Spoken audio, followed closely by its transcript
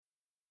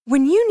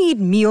When you need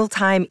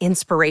mealtime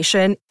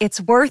inspiration,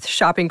 it's worth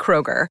shopping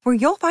Kroger, where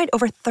you'll find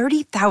over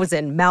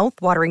 30,000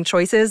 mouth-watering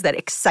choices that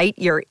excite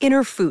your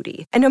inner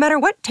foodie. And no matter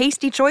what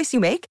tasty choice you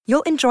make,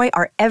 you'll enjoy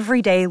our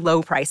everyday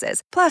low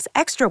prices, plus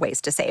extra ways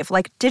to save,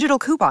 like digital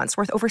coupons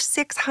worth over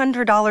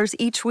 $600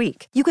 each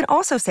week. You can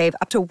also save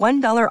up to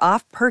 $1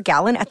 off per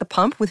gallon at the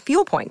pump with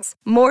fuel points.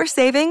 More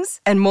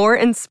savings and more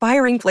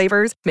inspiring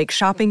flavors make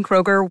shopping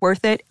Kroger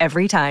worth it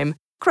every time.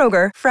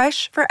 Kroger,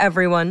 fresh for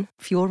everyone.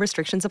 Fuel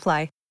restrictions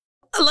apply.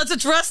 Let's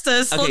address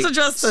this. Okay, Let's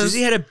address this.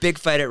 Suzy had a big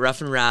fight at Rough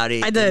and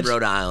Rowdy in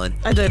Rhode Island.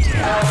 I did.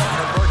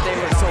 Her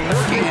birthday was so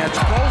working hands,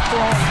 both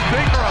throwing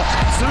bigger.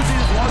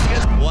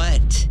 Suzy's one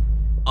What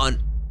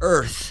on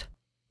earth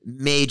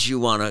made you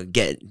want to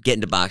get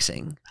into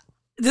boxing?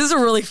 This is a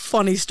really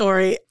funny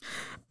story.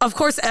 Of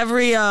course,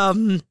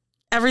 everything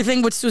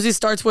with Suzy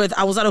starts with,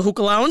 I was at a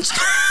hookah lounge.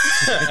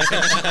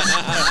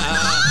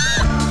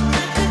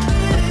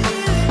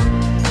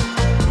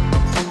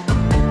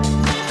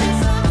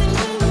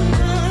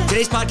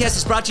 Today's podcast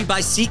is brought to you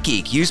by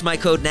SeatGeek. Use my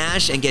code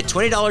NASH and get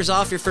 $20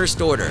 off your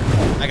first order.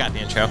 I got the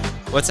intro.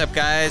 What's up,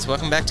 guys?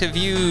 Welcome back to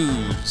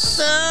Views.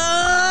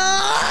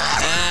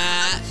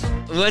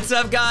 What's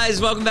up,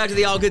 guys? Welcome back to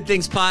the All Good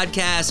Things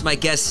podcast. My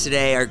guests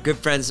today are good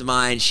friends of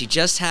mine. She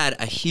just had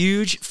a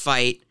huge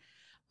fight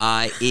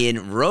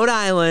in Rhode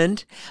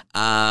Island,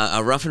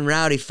 a Rough and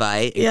Rowdy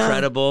fight. Yeah.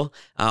 Incredible.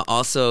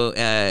 Also,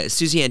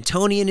 Suzy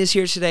Antonyn is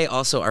here today.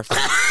 Also, our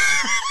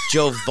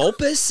Joe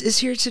Volpus is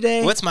here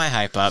today. What's my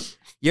hype up?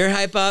 Your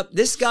hype up.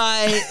 This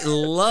guy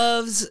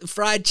loves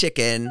fried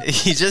chicken.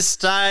 He just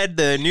started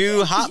the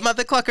new Hot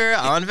Mother Clucker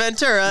on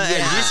Ventura,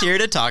 and he's here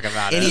to talk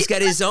about it. And he's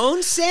got his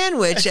own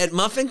sandwich at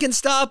Muffin Can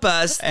Stop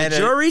Us, the And,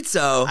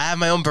 chorizo. I have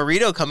my own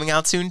burrito coming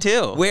out soon,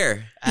 too.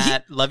 Where?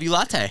 At Love You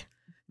Latte.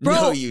 Bro,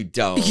 no, you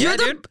don't. You're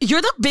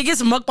the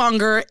biggest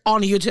mukbanger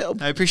on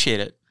YouTube. I appreciate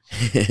it.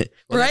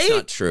 Well, right? That's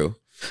not true.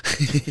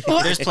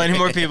 There's plenty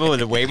more people with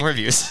way more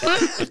views.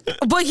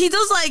 But he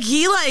does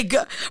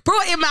bro,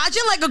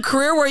 imagine like a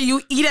career where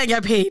you eat and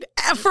get paid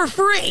for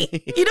free.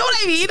 You know what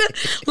I mean?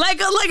 Like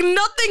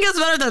nothing is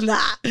better than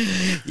that.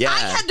 Yeah. I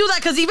can't do that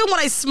because even when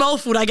I smell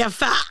food, I get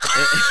fat.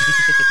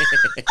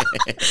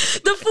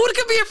 The food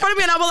could be in front of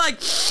me and I'm like,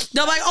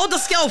 oh, the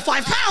scale,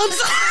 5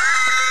 pounds.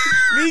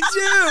 Me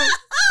too.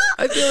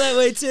 I feel that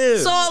way too.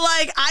 So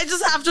like, I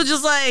just have to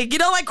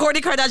like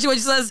Kourtney Kardashian when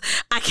she says,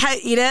 I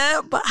can't eat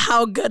it, but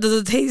how good does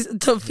it taste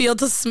to feel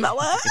to smell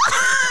it?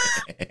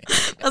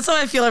 That's how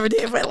I feel every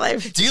day of my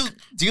life. Do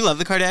you love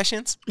the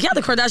Kardashians? Yeah,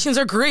 the Kardashians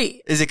are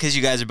great. Is it because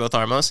you guys are both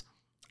Armos?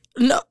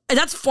 No,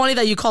 that's funny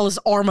that you call us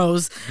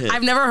Armos.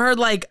 I've never heard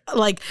like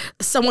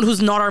someone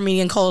who's not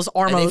Armenian call us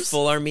Armos. Are they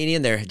full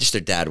Armenian? Their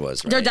dad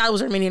was, right? Their dad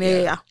was Armenian,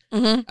 yeah.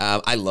 Mm-hmm.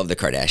 I love the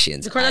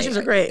Kardashians. The Kardashians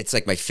are great. It's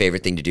like my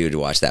favorite thing to do, to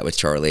watch that with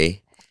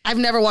Charlie. I've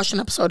never watched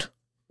an episode.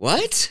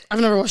 What? I've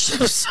never watched an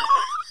episode.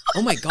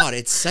 Oh my God,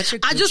 it's such a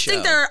good I just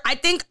show.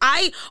 think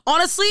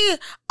honestly,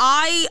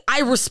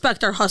 I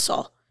respect their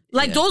hustle.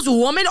 Like those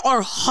women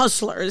are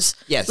hustlers.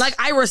 Yes. Like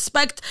I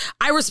respect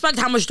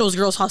how much those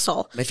girls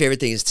hustle. My favorite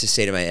thing is to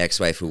say to my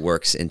ex-wife who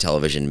works in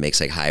television, makes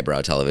like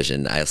highbrow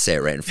television, I'll say it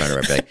right in front of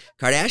her, I'll be like,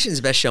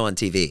 Kardashian's best show on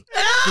TV.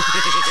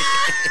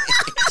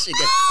 She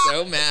gets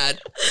so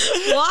mad.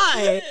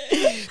 Why?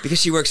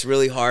 Because she works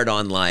really hard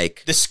on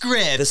like The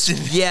script. the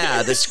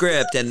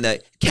script and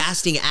the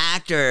casting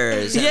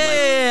actors and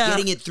Yeah.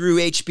 getting it through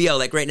HBO.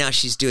 Like right now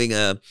she's doing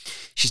a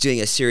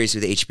series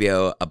with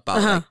HBO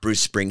about like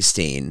Bruce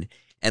Springsteen,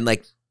 and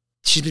like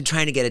she's been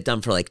trying to get it done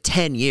for like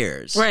 10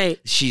 years. Right.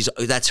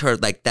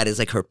 That is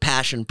like her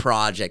passion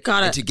project.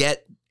 Got it. And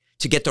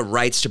to get the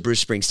rights to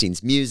Bruce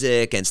Springsteen's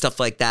music and stuff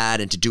like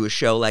that, and to do a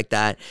show like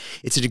that,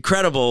 it's an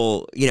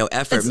incredible,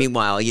 effort.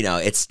 Meanwhile,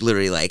 it's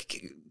literally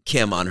like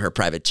Kim on her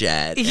private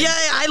jet. Yeah,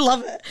 I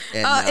love it.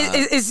 And,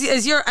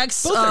 is your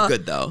ex? both are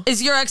good though.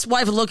 Is your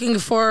ex-wife looking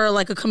for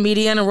like a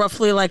comedian,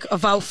 roughly like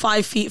about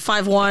 5 feet,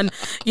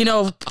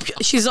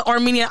 5'1"? She's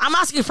Armenian. I'm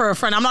asking for a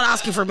friend. I'm not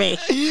asking for me.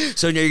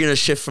 So now you're gonna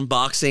shift from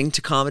boxing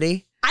to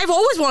comedy? I've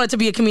always wanted to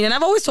be a comedian.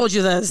 I've always told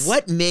you this.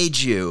 What made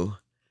you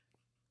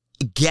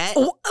get?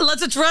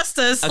 Let's address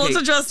this. Okay, Let's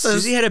address this.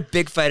 Suzy had a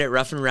big fight at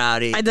Rough and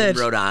Rowdy in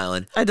Rhode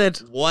Island. I did.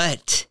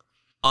 What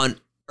on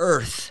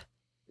earth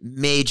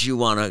made you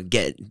want to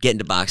get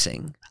into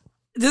boxing?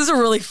 This is a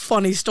really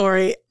funny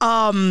story.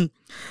 Of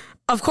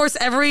course,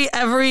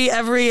 everything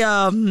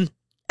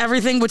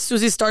with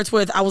Suzy starts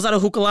with, I was at a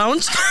hookah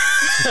lounge.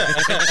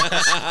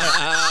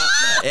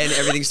 And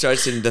everything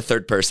starts in the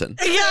third person.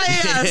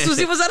 Yeah.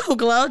 Suzy was at a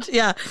hookah lounge.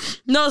 Yeah.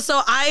 No,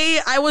 so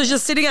I was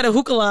just sitting at a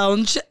hookah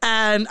lounge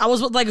and I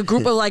was with like a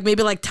group of like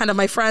maybe like 10 of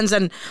my friends,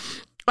 and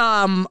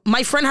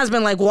my friend has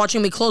been like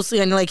watching me closely,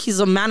 and like he's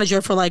a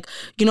manager for like,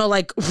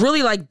 like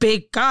really like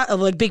big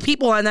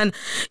people. And then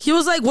he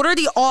was like, what are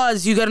the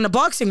odds you get in a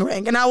boxing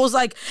ring? And I was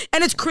like,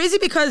 and it's crazy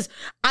because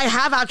I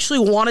have actually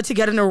wanted to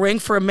get in a ring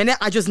for a minute.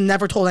 I just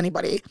never told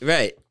anybody.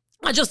 Right.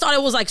 I just thought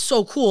it was like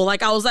so cool.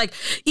 Like I was like,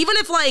 even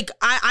if like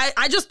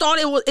I just thought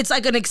it's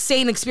like an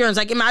insane experience.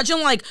 Like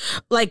imagine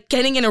like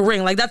getting in a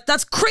ring. Like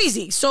that's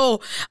crazy.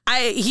 So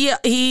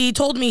he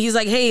told me, he's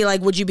like, hey,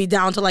 like would you be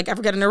down to like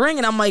ever get in a ring?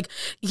 And I'm like,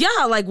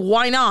 yeah, like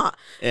why not?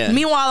 Yeah.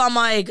 Meanwhile, I'm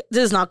like,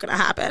 this is not gonna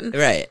happen.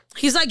 Right.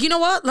 He's like, you know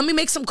what? Let me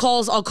make some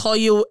calls. I'll call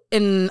you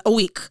in a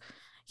week.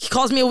 He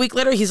calls me a week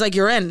later. He's like,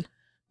 you're in.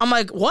 I'm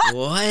like, what?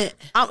 What?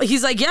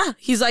 He's like, yeah.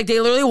 He's like,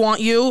 they literally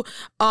want you.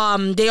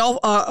 They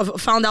all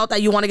found out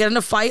that you want to get in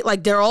a fight.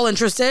 Like, they're all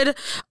interested.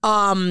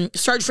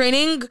 Start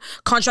training.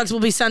 Contracts will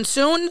be sent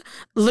soon.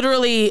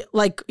 Literally,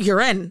 like,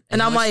 you're in.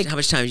 And I'm like, how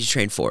much time did you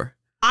train for?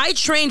 I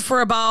trained for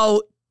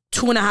about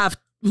 2.5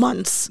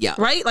 months. Yeah.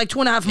 Right? Like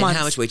 2.5 months. And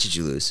how much weight did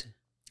you lose?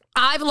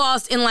 I've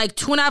lost in like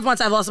 2.5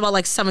 months. I've lost about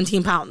like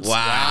 17 pounds.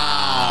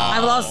 Wow.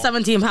 I've lost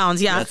 17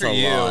 pounds. Yeah. That's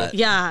a lot.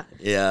 Yeah.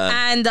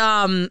 Yeah. And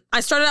I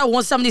started at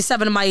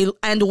 177. My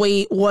end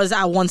weight was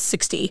at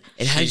 160.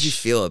 And how did you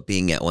feel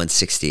being at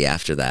 160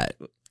 after that?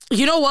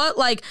 You know what?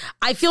 Like,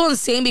 I feel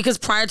insane because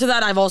prior to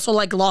that, I've also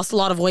like lost a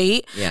lot of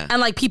weight. Yeah.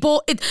 And like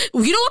people, you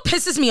know what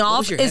pisses me off? What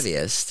was your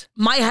heaviest?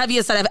 My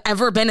heaviest that I've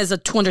ever been is a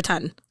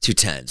 210.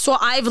 210. So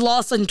I've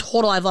lost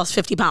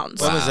 50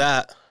 pounds. When was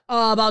that?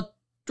 About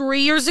 2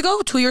 years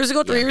ago.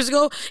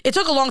 It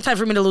took a long time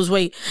for me to lose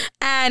weight.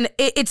 And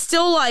it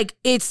still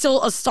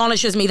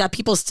astonishes me that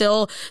people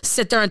still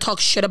sit there and talk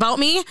shit about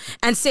me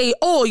and say,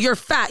 oh, you're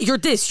fat, you're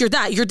this, you're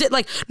that,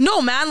 like,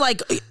 no, man,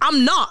 like,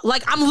 I'm not.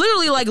 Like, I'm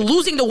literally, like,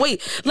 losing the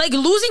weight. Like,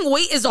 losing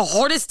weight is the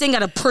hardest thing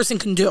that a person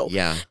can do.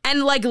 Yeah.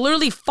 And, like,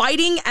 literally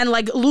fighting and,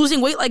 like,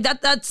 losing weight, like,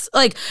 that's,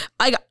 like,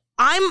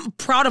 I'm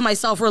proud of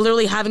myself for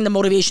literally having the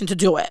motivation to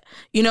do it.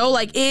 You know,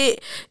 like,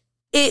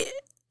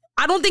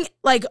 I don't think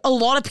like a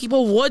lot of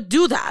people would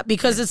do that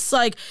because it's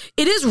like,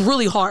 it is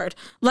really hard.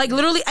 Like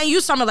literally, and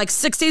you saw me like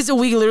 6 days a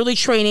week, literally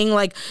training,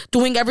 like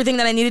doing everything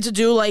that I needed to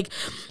do. Like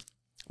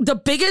the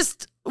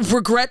biggest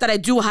regret that I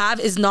do have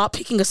is not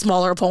picking a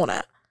smaller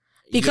opponent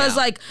because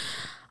like,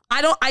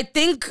 I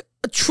think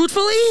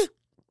truthfully,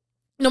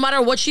 no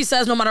matter what she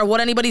says, no matter what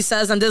anybody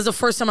says, and this is the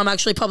first time I'm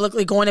actually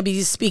publicly going to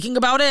be speaking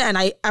about it and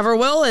I ever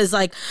will, is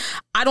like,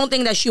 I don't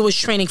think that she was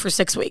training for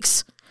 6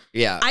 weeks.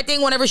 Yeah. I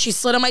think whenever she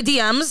slid in my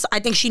DMs, I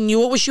think she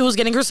knew what she was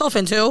getting herself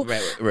into.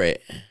 Right.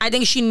 I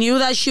think she knew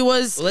that she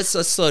was... Well, let's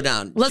slow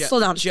down. Slow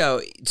down. Joe,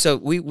 so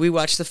we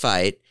watched the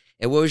fight,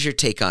 and what was your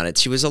take on it?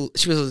 She was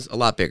a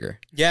lot bigger.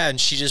 Yeah,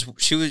 and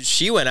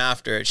she went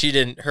after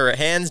it. Her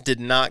hands did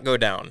not go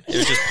down. It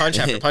was just punch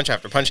after punch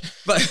after punch.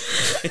 But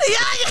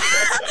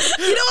yeah.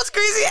 You know what's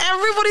crazy?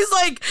 Everybody's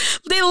like,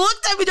 they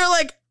looked at me, they're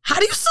like, how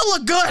do you still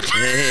look good?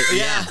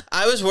 Yeah.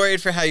 I was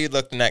worried for how you'd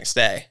look the next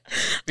day.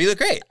 But you look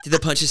great. Did the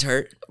punches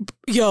hurt?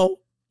 Yo,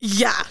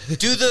 yeah.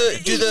 Do the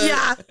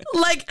yeah.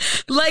 Like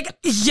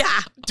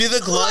yeah. Do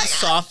the gloves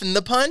soften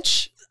the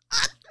punch?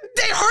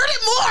 They hurt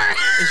it more.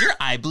 Is your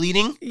eye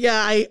bleeding? Yeah,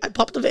 I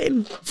popped a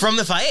vein. From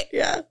the fight?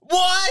 Yeah.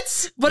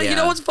 What? But you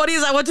know what's funny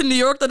is I went to New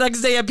York the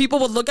next day and people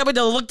would look at me,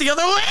 they'll look the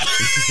other way.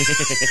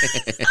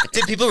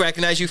 Did people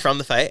recognize you from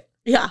the fight?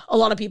 Yeah, a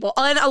lot of people.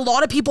 And a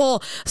lot of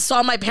people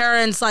saw my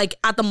parents like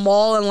at the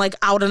mall and like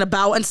out and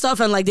about and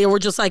stuff. And like they were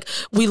just like,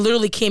 we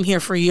literally came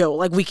here for you.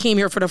 Like we came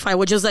here for the fight,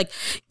 which is like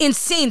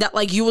insane that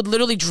like you would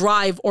literally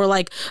drive or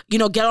like, you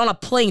know, get on a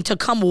plane to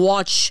come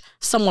watch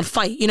someone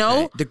fight, you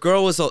know? Right. The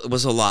girl was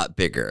a lot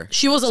bigger.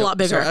 She was a lot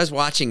bigger. So I was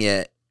watching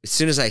it. As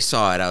soon as I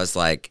saw it, I was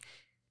like,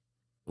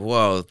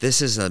 whoa,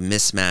 this is a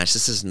mismatch.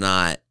 This is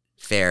not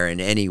fair in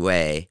any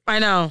way. I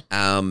know.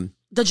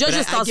 The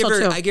judges thought so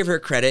too. I give her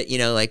credit, you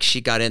know, like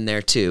she got in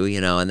there too, you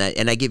know, and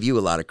I give you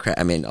a lot of credit.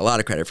 I mean, a lot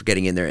of credit for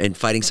getting in there and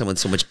fighting someone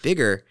so much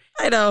bigger.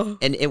 I know.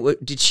 And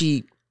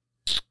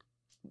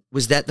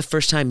was that the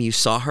first time you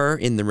saw her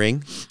in the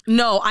ring?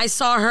 No, I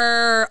saw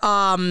her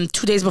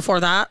 2 days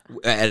before that.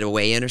 At a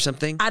weigh-in or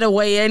something? At a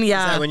weigh-in,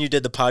 yeah. Is that when you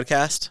did the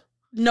podcast?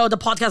 No, the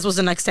podcast was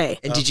the next day.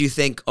 And did you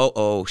think,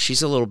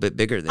 she's a little bit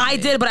bigger than me? I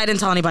did, but I didn't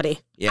tell anybody.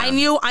 Yeah.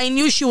 I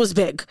knew she was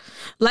big.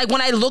 Like when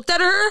I looked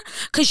at her,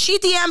 because she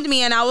DM'd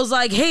me and I was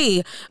like,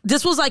 hey,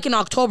 this was like in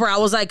October. I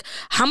was like,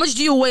 how much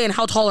do you weigh and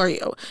how tall are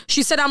you?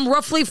 She said, I'm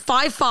roughly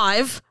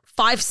 5'5",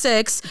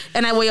 5'6",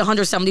 and I weigh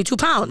 172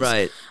 pounds.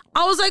 Right.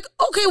 I was like,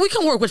 okay, we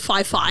can work with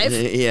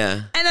 5'5". Yeah.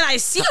 And then I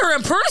see her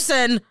in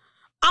person.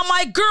 I'm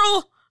like,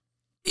 girl,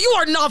 you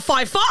are not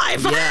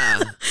 5'5". Yeah.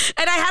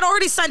 And I had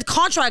already signed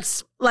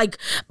contracts, like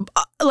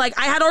I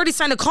had already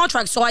signed a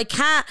contract, so I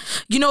can't,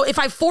 you know, if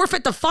I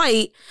forfeit the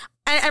fight,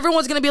 and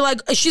everyone's gonna be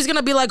like, she's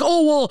gonna be like,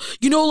 oh, well,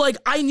 you know, like,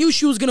 I knew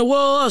she was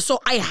gonna, so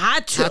I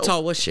had to. How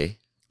tall was she?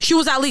 She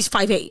was at least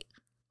 5'8".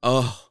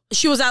 Oh.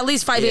 She was at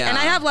least 5'8". Yeah. And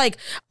I have, like,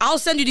 I'll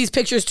send you these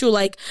pictures, too,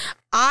 like,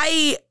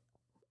 I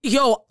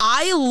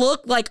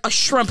look like a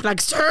shrimp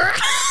next to her.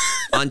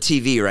 On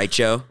TV, right,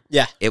 Joe?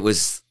 Yeah.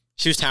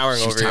 She was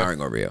towering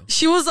over you.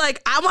 She was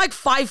like, I'm like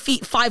 5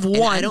 feet, 5'1".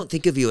 And I don't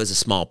think of you as a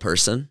small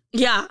person.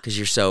 Yeah. Because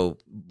you're so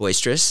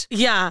boisterous.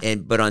 Yeah.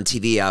 But on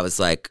TV, I was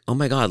like, oh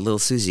my God, little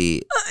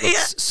Suzy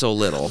looks so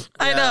little.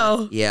 I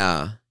know.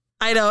 Yeah.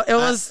 I know. It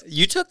was.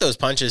 You took those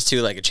punches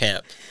too like a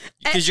champ.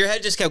 Because your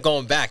head just kept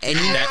going back. And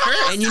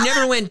you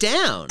never went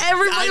down.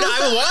 Everybody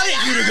I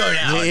wanted you to go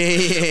down.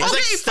 Yeah. I was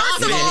Okay, like, stop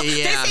first of all,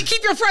 it. they say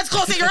keep your friends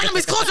close and your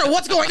enemies closer.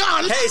 What's going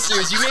on? Hey,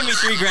 Suze, you made me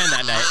 $3,000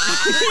 that night.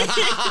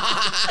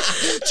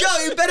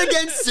 Joe, you bet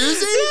against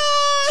Suzy?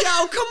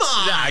 Joe, come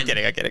on. Nah, I'm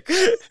kidding.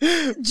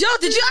 Joe,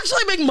 did you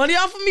actually make money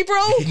off of me,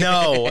 bro?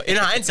 No. In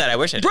hindsight, I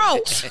wish I did. Bro,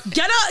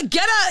 get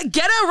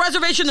a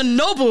reservation to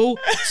Nobu.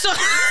 So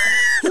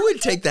Who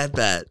would take that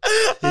bet?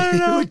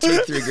 Who would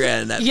take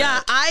 $3,000 that yeah,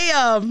 bet?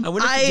 I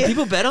wonder do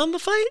people bet on the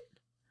fight?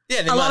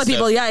 Yeah, a lot of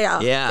people.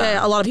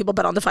 Yeah. A lot of people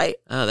bet on the fight.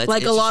 Oh, that's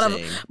like a lot of.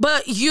 interesting.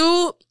 But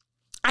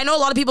I know a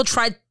lot of people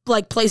tried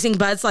like placing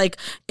bets like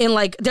in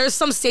like there's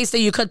some states that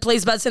you could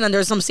place bets in and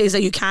there's some states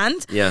that you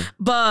can't. Yeah.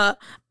 But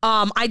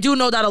I do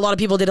know that a lot of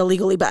people did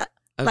illegally bet.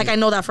 Okay. Like I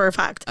know that for a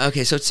fact.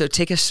 Okay, so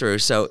take us through.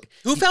 So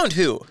Who found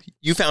who?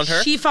 You found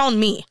her? She found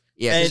me.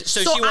 yeah, And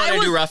so she wanted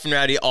to do Rough and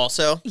Rowdy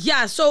also?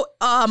 Yeah, so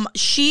I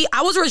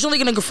was originally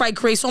gonna fight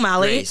Grace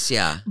O'Malley. Grace,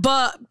 yeah.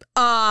 But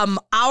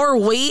our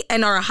weight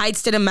and our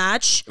heights didn't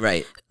match.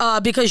 Right.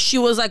 Because she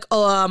was like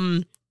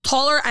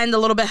taller and a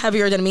little bit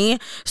heavier than me.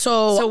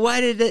 So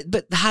why did it?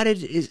 But how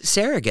did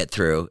Sarah get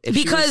through? If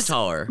she was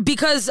taller,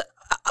 because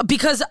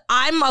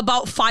I'm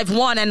about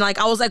 5'1" and like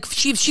I was like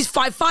she's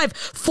 5'5",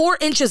 4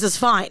 inches is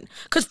fine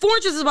because 4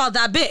 inches is about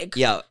that big.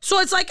 Yeah. So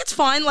it's like it's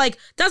fine. Like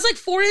that's like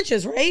 4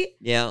 inches, right?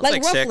 Yeah. Like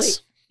It's like roughly.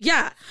 6.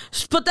 Yeah.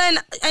 But then,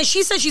 and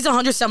she said she's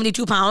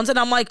 172 pounds. And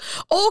I'm like,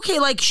 oh, okay,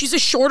 like she's a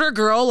shorter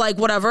girl, like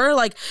whatever,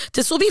 like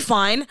this will be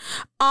fine.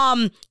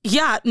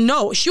 Yeah,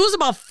 no, she was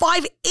about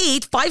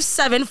 5'8",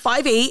 5'7",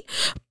 5'8",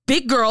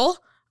 big girl.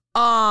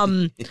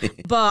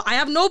 But I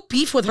have no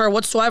beef with her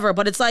whatsoever.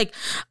 But it's like,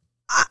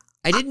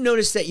 I didn't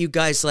notice that you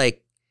guys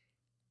like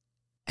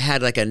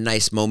had like a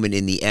nice moment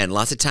in the end.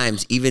 Lots of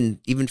times, even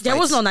fights there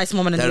was no nice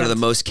moment in that the are the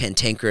end. most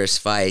cantankerous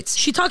fights.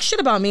 She talked shit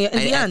about me in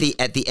the end.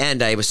 At the end,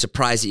 I was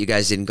surprised that you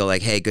guys didn't go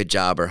like, "Hey, good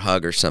job" or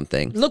hug or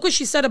something. Look what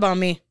she said about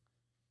me.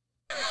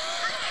 Now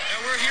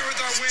we're here with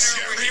our winner.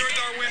 We're here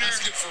with our winner.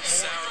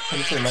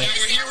 Now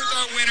we're here with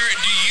our winner. And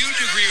do you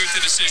agree with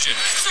the decision?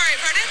 Sorry,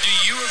 pardon? Do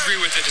you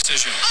agree with the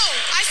decision? Oh,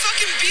 I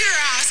fucking beat her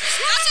ass.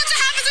 That's what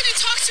happens when you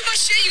talk too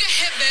much shit. You get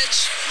hit, bitch.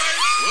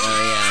 Oh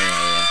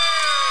yeah.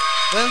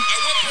 Well,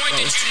 At what point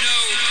did you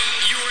know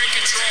you were in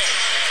control?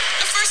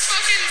 The first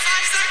fucking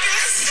 5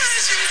 seconds.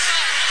 She was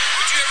done.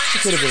 Would you ever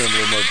could have been a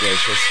little more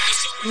gracious.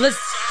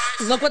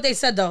 Look what they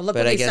said though. Look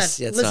But what I they guess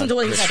said. it's Listen not to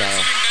what he her said. style.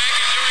 coming back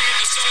and doing it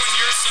to someone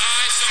your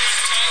size, someone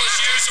as tall as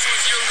you, someone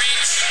with your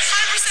reach?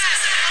 100%.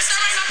 I'll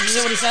start my numbers. You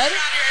know what he said?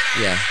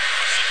 Yeah.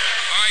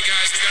 All right,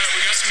 guys, we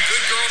got some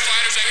good girl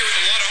fighters out here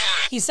with a lot of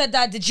heart. He said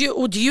that.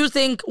 Do you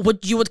think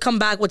you would come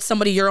back with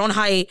somebody your own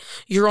height,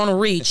 your own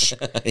reach?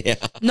 Yeah.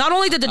 Not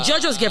only did the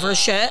judges give her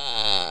shit,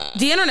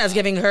 the internet's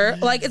giving her.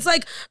 Like it's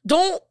like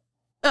don't.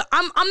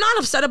 I'm not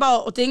upset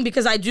about a thing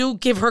because I do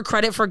give her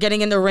credit for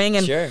getting in the ring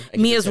and Sure, I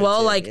can me get as that well.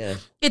 too, Like yeah.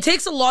 it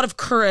takes a lot of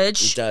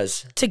courage It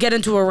does. to get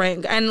into a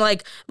ring and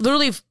like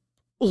literally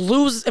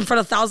lose in front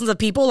of thousands of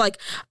people. Like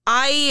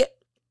I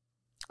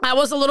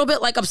was a little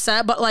bit like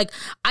upset, but like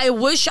I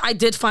wish I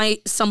did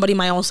fight somebody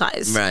my own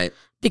size. Right.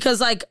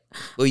 Because like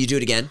Will you do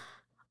it again?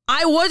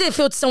 I would if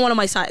it's someone of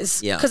my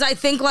size. Yeah. Because I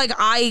think like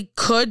I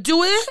could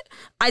do it.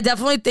 I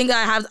definitely think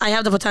I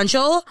have the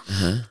potential.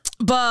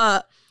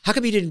 But How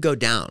come you didn't go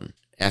down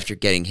after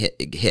getting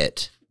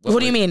hit? what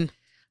do you mean?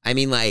 I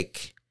mean,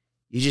 like,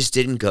 you just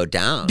didn't go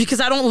down. Because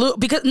I don't lose.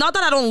 Because not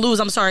that I don't lose.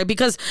 I'm sorry.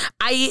 Because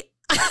I.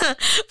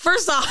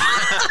 First off,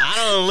 I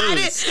don't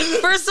lose.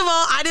 first of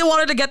all, I didn't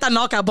want her to get that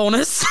knockout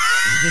bonus.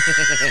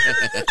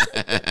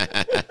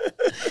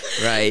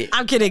 Right.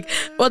 I'm kidding.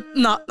 Well,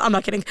 no, I'm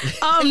not kidding.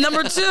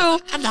 Number 2,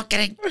 I'm not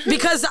kidding.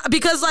 Because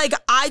like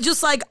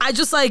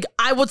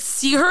I would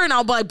see her and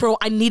I'll be like, bro,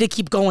 I need to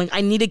keep going.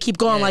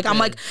 Like I'm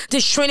like,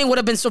 this training would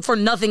have been so for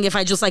nothing if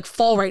I just like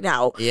fall right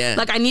now. Yeah.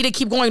 Like I need to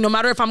keep going no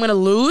matter if I'm gonna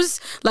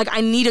lose. Like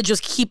I need to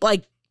just keep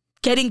like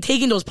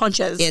taking those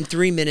punches. And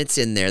 3 minutes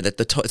in there, that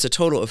it's a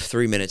total of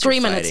 3 minutes. 3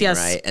 you're minutes, fighting, yes.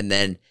 Right. And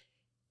then,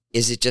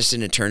 is it just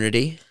an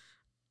eternity?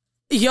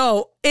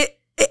 Yo,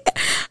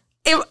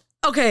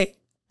 okay.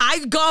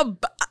 I'm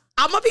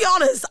gonna be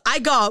honest. I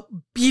got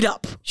beat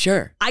up.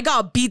 Sure. I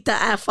got beat the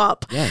F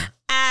up. Yeah.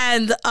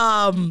 And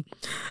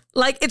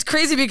like it's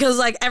crazy because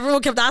like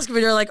everyone kept asking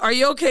me, they're like, "Are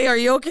you okay? Are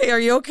you okay? Are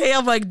you okay?"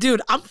 I'm like,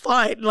 "Dude, I'm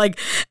fine." Like,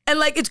 and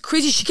like it's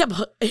crazy. She kept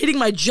hitting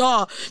my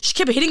jaw. She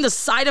kept hitting the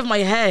side of my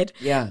head.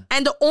 Yeah.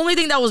 And the only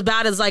thing that was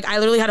bad is like I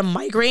literally had a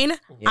migraine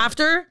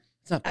after.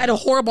 not I had a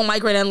horrible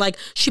migraine and like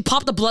she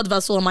popped a blood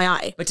vessel in my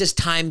eye. But does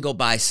time go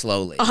by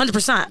slowly?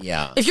 100%.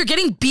 Yeah. If you're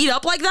getting beat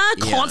up like that,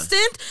 Yeah.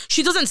 constant,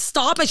 she doesn't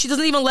stop and she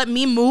doesn't even let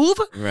me move.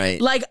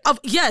 Right. Like,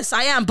 yes,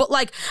 I am. But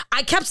like,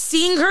 I kept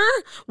seeing her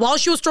while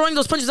she was throwing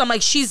those punches. I'm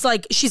like, she's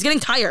getting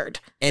tired.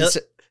 And so,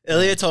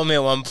 Ilya told me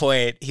at one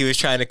point he was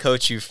trying to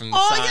coach you from the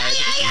side.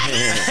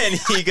 Yeah. And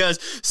he goes,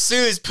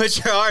 Suze,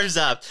 put your arms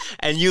up.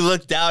 And you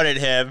look down at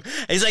him.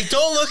 And he's like,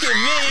 don't look at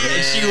me.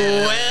 And she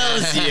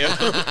wails you.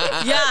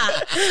 Yeah.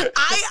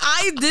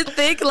 I did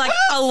think like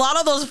a lot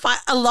of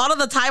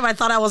the time I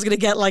thought I was going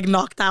to get like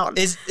knocked out.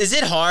 Is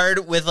it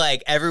hard with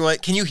like everyone?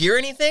 Can you hear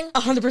anything?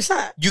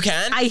 100%. You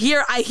can? I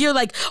hear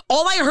like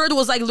all I heard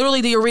was like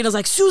literally the arena's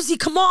like, Suzy,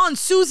 come on,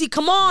 Suzy,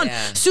 come on,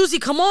 Suzy,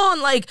 come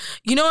on. Like,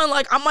 you know, and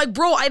like, I'm like,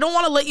 bro, I don't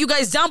want to let you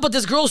guys down, but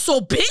this girl's so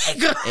big.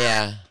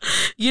 Yeah.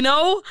 You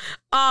know?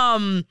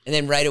 And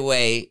then right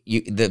away,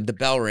 the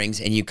bell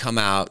rings and you come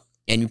out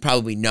and you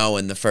probably know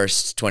in the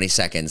first 20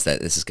 seconds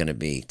that this is going to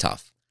be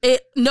tough.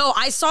 No,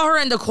 I saw her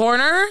in the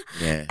corner,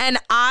 and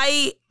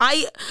I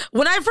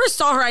when I first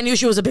saw her, I knew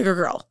she was a bigger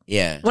girl.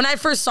 Yeah. When I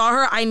first saw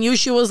her, I knew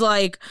she was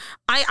like,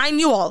 I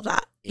knew all of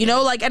that. You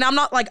know, like, and I'm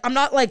not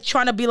like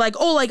trying to be like,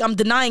 oh, like I'm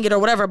denying it or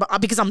whatever, but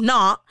because I'm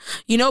not,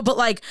 you know, but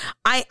like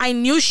I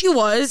knew she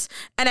was,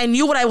 and I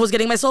knew what I was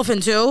getting myself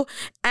into,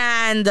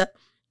 and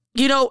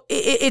you know,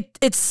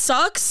 it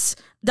sucks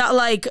that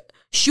like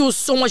she was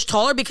so much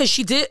taller because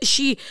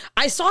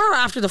I saw her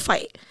after the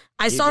fight.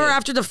 I saw her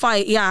after the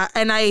fight, yeah,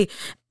 and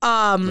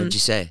what did you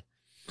say?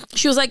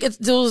 She was like, it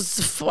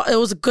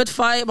was a good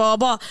fight, blah,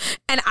 blah, blah.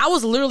 And I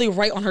was literally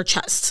right on her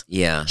chest.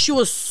 Yeah. She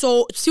was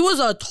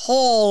a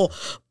tall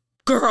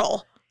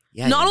girl.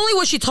 Yeah, Not only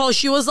was she tall,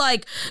 she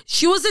wasn't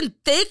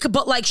thick,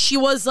 but like she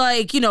was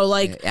like, you know,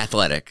 like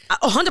athletic.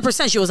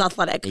 100% she was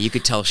athletic. You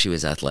could tell she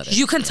was athletic.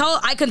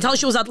 I can tell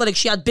she was athletic.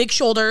 She had big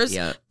shoulders,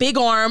 big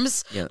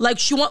arms. Yeah. Like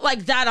she went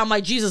like that. I'm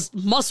like, Jesus,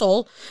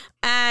 muscle.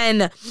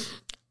 And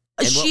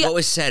what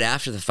was said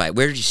after the fight?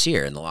 Where did you see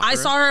her? In the locker room? I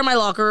saw her in my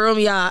locker room,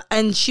 yeah.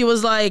 And she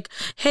was like,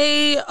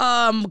 hey,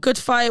 good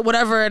fight,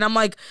 whatever. And I'm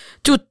like,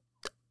 dude,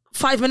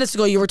 5 minutes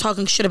ago you were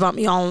talking shit about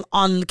me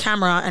on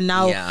camera, and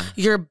now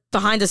you're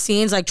behind the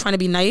scenes like trying to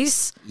be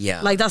nice.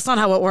 Yeah. Like that's not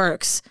how it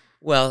works.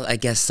 Well, I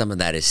guess some of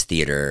that is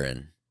theater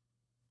and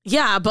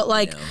yeah, but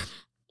like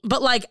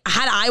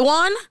had I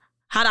won,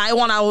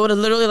 I would have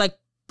literally like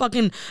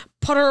fucking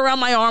put her around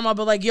my arm. I'll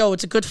be like, yo,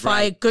 it's a good fight,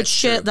 right, good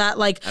shit true. That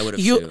like I would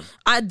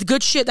have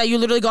good shit that you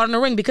literally got in the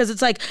ring, because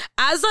it's like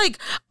I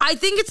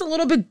think it's a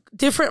little bit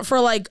different for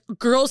like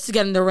girls to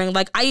get in the ring.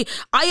 Like I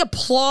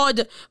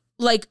applaud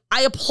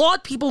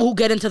people who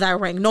get into that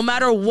ring, no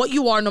matter what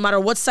you are, no matter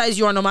what size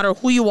you are, no matter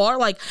who you are.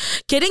 Like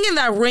getting in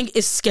that ring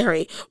is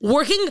scary.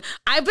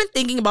 I've been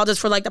thinking about this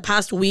for like the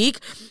past week.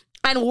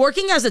 And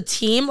working as a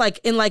team,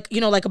 like in like,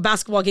 you know, like a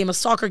basketball game, a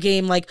soccer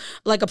game, like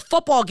a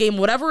football game,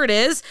 whatever it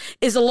is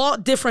a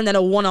lot different than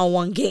a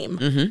one-on-one game.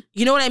 Mm-hmm.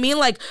 You know what I mean?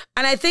 Like,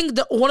 and I think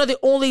one of the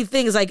only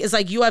things like is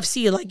like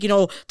UFC, like, you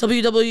know,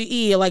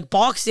 WWE, like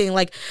boxing,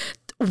 like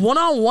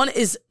one-on-one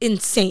is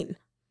insane.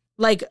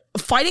 Like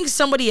fighting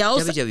somebody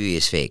else. WWE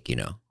is fake, you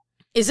know.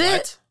 Is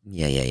it?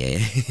 Yeah.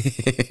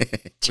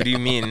 What do you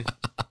mean?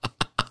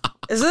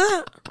 Is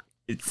it?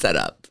 It's set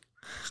up.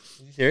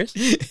 Are you serious?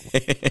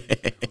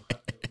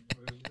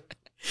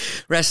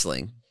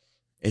 Wrestling,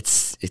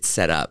 it's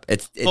set up.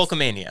 It's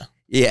Hulkamania.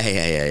 Yeah.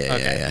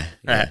 Okay.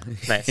 All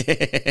right. Nice.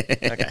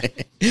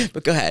 Okay.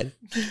 But go ahead.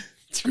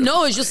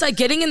 No, it's just like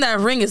getting in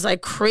that ring is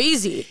like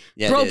crazy.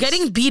 Yeah, bro,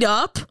 getting beat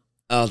up.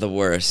 Oh, the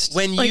worst.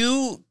 When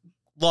you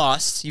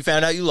lost, you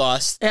found out you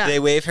lost. Yeah. They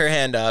wave her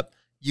hand up.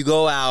 You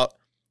go out.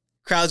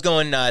 Crowd's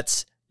going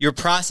nuts. You're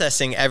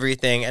processing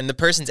everything, and the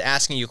person's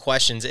asking you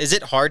questions. Is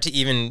it hard to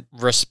even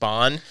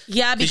respond?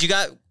 Yeah, because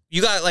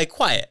you got like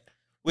quiet,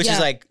 which is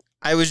like,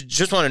 I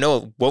just want to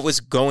know what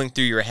was going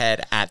through your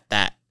head at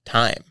that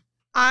time.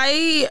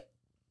 I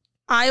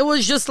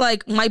was just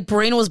like, my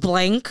brain was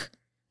blank.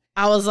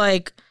 I was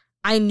like,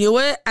 I knew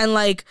it. And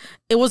like,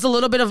 it was a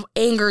little bit of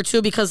anger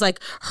too, because like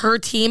her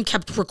team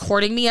kept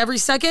recording me every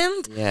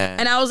second. Yeah.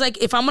 And I was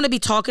like, if I'm going to be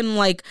talking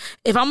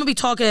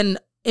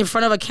in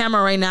front of a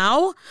camera right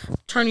now,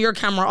 turn your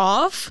camera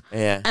off.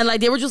 Yeah. And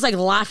like they were just like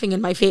laughing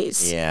in my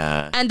face.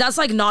 Yeah. And that's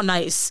like not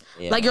nice.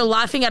 Yeah. Like you're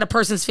laughing at a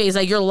person's face.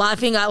 Like you're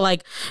laughing at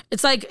like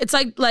it's like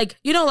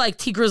you know, like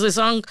T Grizzly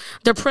song,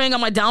 they're preying on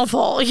my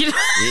downfall. You know?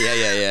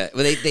 Yeah.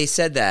 Well, they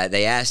said that.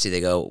 They asked you.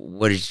 They go,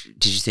 "What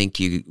did you think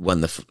you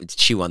won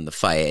she won the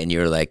fight?" And you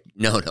were like,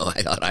 "No,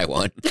 I thought I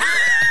won."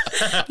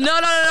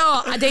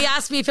 No. They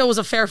asked me if it was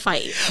a fair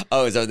fight.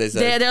 Oh, is that what they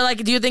said? They're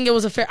like, "Do you think it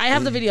was a fair?" I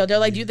have the video. They're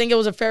like, "Do you think it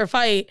was a fair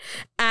fight?"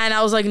 And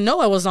I was like,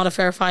 "No, it was not a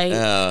fair fight."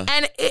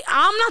 And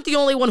I'm not the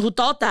only one who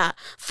thought that.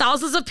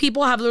 Thousands of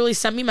people have literally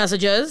sent me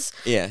messages.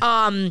 Yeah.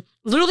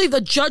 Literally,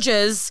 the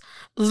judges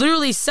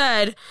literally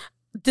said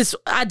this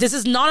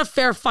is not a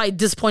fair fight.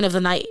 This point of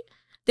the night,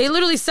 they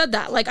literally said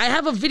that. Like, I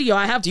have a video.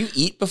 Do you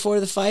eat before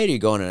the fight, or are you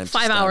going on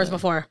 5 hours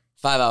before?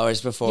 5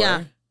 hours before.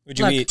 Yeah. What'd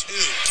you eat?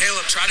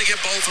 Caleb, try to get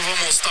both of them.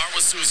 We'll start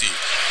with Suzy.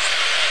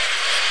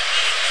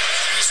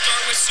 We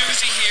start with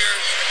Suzy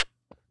here.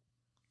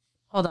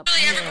 Hold up.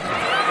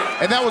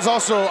 And that was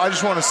also, I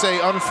just want to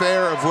say,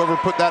 unfair of whoever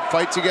put that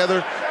fight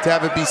together to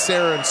have it be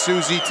Sarah and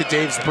Suzy to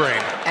Dave's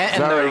brain.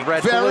 And the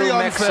red-blue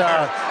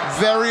unfair.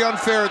 Very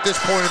unfair at this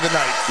point of the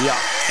night. Yeah.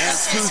 And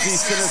Suzy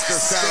Sinister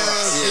Sarah.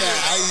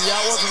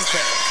 That wasn't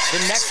fair.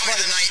 The next fight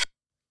of the night.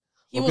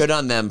 Well, good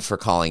on them for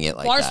calling it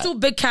like Barstool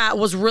that. Big Cat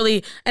was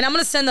really, and I'm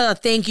gonna send a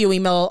thank you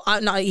email,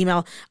 not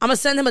email. I'm gonna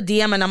send him a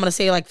DM and I'm gonna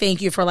say like thank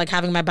you for like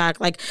having my back.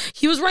 Like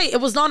he was right. It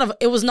was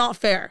not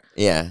fair.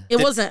 Yeah, it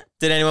wasn't.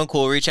 Did anyone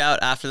cool reach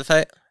out after the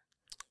fight?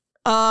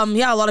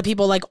 Yeah, a lot of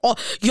people like, oh,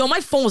 yo, my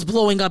phone was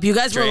blowing up. You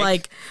guys Drake? were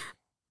like,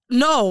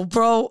 no,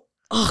 bro.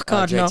 Oh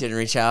God, Drake no. didn't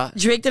reach out.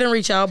 Drake didn't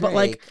reach out, but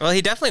like, well,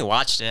 he definitely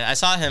watched it. I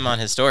saw him on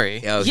his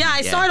story.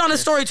 I saw it on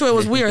his story too. It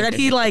was weird, and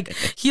he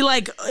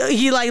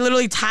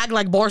literally tagged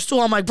like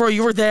Barstool. I'm like, bro,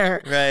 you were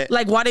there, right?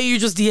 Like, why didn't you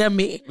just DM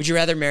me? Would you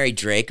rather marry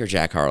Drake or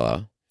Jack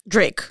Harlow?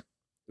 Drake.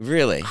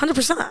 Really?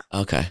 100%.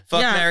 Okay.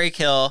 Fuck, marry,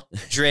 kill.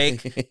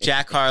 Drake,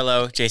 Jack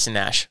Harlow, Jason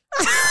Nash.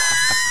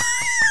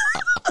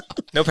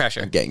 No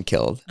pressure. I'm getting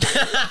killed.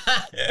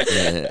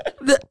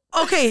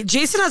 Okay,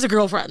 Jason has a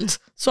girlfriend,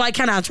 so I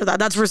can't answer that.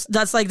 That's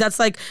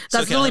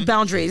literally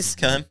boundaries.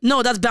 Kill him?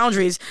 No, that's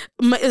boundaries.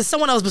 It's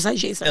someone else besides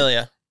Jason.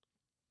 Ilya.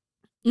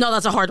 No,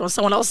 that's a hard one.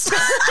 Someone else.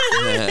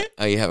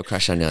 Oh, you have a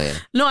crush on Ilya?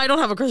 No, I don't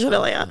have a crush on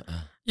Ilya.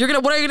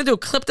 What are you gonna do?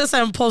 Clip this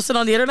and post it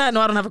on the internet?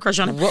 No, I don't have a crush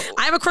on him.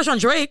 I have a crush on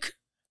Drake.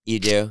 You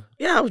do?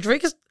 Yeah,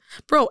 Drake is.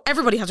 Bro,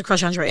 everybody has a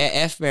crush on Drake. Yeah,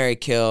 F, marry,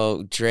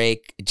 kill,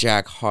 Drake,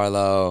 Jack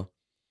Harlow.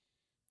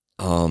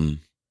 50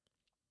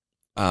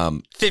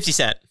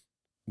 Cent.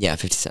 Yeah,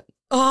 50 Cent.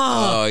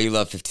 Oh, you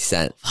love 50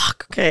 Cent.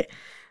 Fuck. Okay.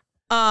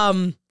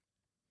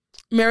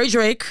 Marry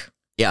Drake.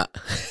 Yeah.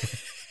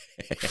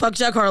 Fuck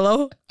Jack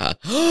Harlow.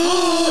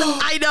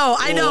 I know.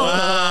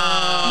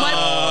 Wow.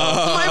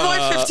 My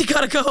boy 50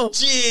 gotta go.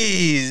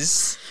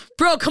 Jeez.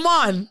 Bro, come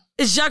on.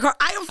 It's Jack Harlow.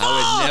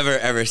 I would never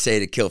ever say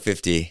to kill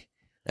 50.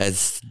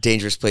 That's a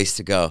dangerous place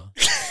to go.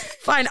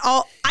 Fine.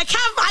 I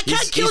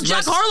can't kill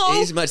Jack Harlow.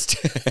 He's much.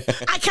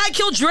 I can't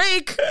kill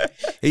Drake.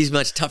 He's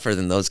much tougher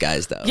than those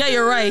guys, though. Yeah,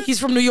 you're right. He's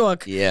from New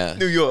York. Yeah.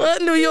 New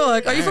York. New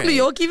York. Are you from New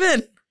York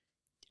even?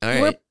 All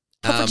right.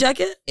 Puffer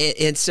jacket?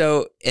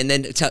 And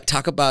then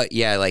talk about,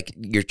 like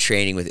your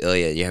training with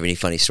Ilya. Do you have any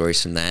funny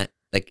stories from that?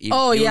 Like, you've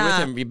been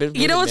with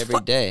him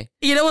every day.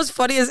 You know what's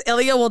funny is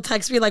Ilya will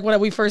text me like when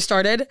we first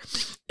started.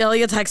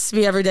 Ilya texts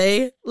me every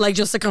day, like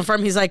just to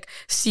confirm. He's like,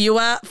 see you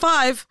at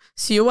 5,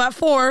 see you at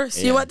 4,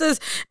 see you at this.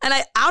 And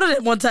I outed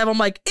it one time. I'm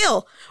like,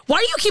 why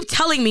do you keep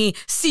telling me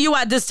see you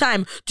at this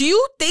time? Do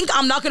you think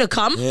I'm not going to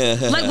come?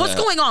 Like, what's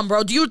going on,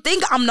 bro? Do you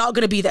think I'm not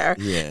going to be there?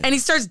 Yeah. And he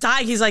starts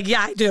dying. He's like,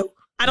 yeah, I do.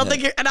 I don't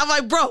think and I'm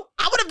like, bro,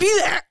 I want to be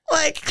there.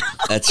 Like,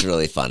 that's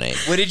really funny.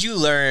 What did you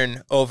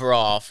learn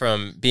overall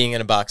from being in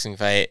a boxing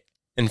fight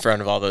in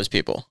front of all those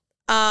people?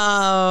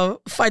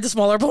 Fight the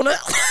smaller opponent.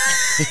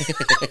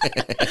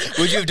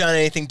 Would you have done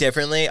anything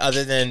differently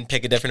other than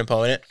pick a different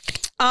opponent?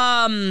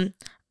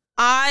 I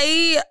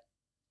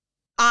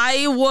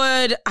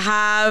would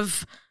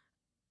have,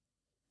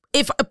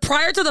 if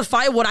prior to the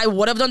fight, what I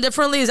would have done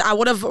differently is I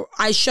would have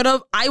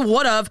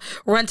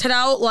rented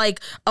out like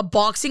a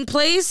boxing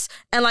place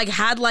and like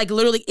had like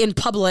literally in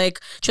public,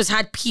 just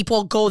had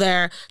people go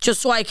there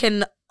just so I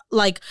can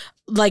like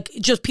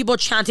just people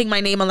chanting my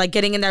name and like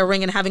getting in that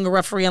ring and having a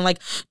referee and like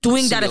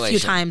doing that a few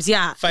times.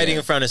 Yeah. Fighting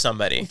in front of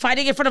somebody.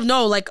 Fighting in front of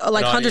like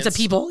hundreds of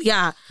people.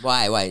 Yeah.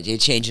 Why? It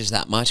changes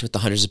that much with the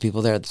hundreds of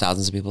people there, the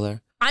thousands of people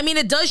there? I mean,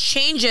 it does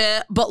change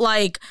it, but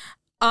like,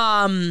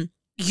 it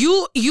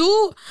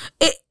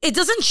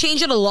doesn't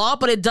change it a lot,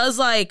 but it does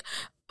like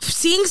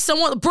seeing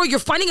someone, bro, you're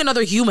fighting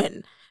another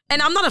human.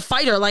 And I'm not a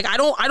fighter. Like, I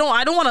don't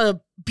want to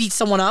beat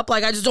someone up.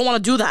 Like, I just don't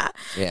want to do that.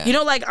 Yeah. You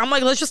know, like, I'm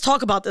like, let's just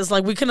talk about this.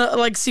 Like, we can,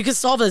 like, so you can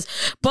solve this.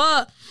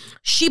 But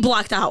she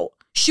blacked out.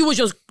 She was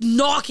just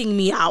knocking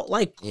me out,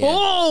 like,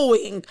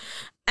 going.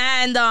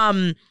 And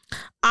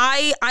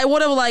I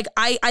would have, like,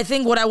 I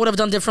think what I would have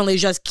done differently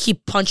is just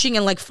keep punching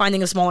and, like,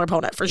 finding a smaller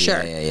opponent, for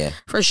sure. Yeah.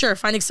 For sure.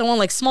 Finding someone,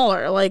 like,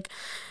 smaller, like,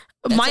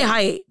 my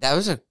height. That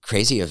was a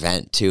crazy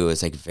event, too. It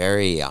was, like,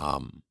 very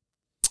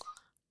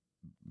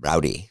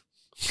rowdy.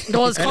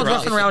 No, it's called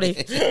Rough and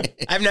Rowdy.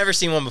 I've never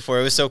seen one before.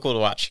 It was so cool to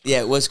watch.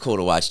 Yeah, it was cool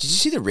to watch. Did you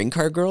see the ring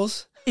card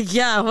girls?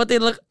 Yeah, what they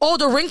look. Oh,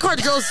 the ring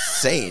card girls.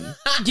 Insane.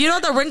 Do you know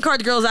the ring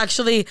card girls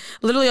actually,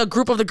 literally a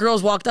group of the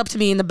girls walked up to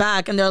me in the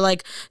back and they're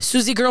like,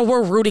 Suzy girl,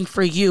 we're rooting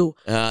for you.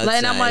 That's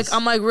and nice.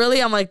 I'm like,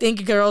 really? I'm like, thank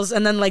you, girls.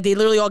 And then like they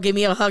literally all gave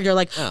me a hug. They're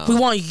like, we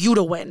want you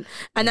to win.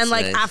 And then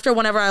like nice. after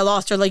whenever I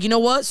lost, they're like, you know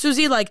what,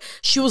 Suzy? Like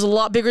she was a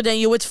lot bigger than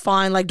you. It's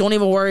fine. Like don't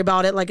even worry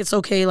about it. Like it's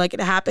okay. Like it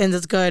happens.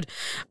 It's good.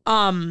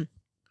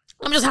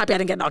 I'm just happy I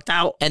didn't get knocked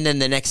out. And then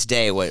the next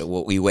day,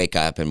 what we wake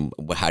up and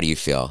how do you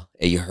feel?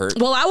 Are you hurt?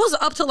 Well, I was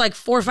up till like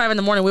 4 or 5 in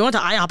the morning. We went to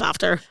IHOP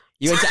after.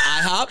 You went to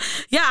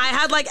IHOP? Yeah, I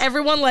had like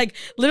everyone, like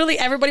literally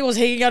everybody was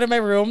hanging out in my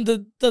room.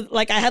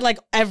 Like I had like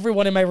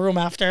everyone in my room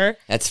after.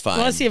 That's fun.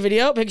 You want to see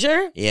a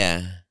picture?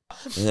 Yeah.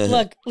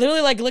 Look, literally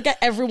like look at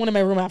everyone in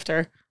my room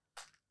after.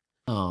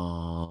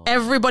 Oh.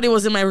 Everybody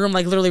was in my room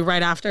like literally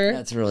right after.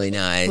 That's really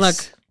nice. Look.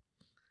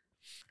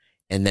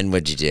 And then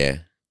what'd you do?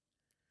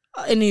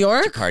 In New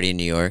York? Party in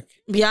New York?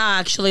 Yeah,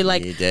 actually,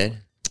 like... You did?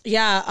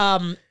 Yeah,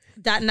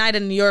 that night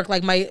in New York,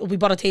 like we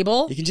bought a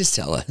table. You can just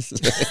tell us.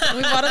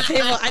 We bought a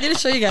table. I didn't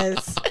show you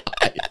guys.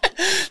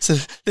 So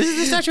this is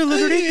the Statue of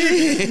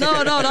Liberty?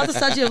 No, not the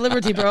Statue of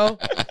Liberty, bro.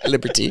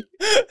 Liberty?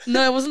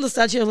 No, it wasn't the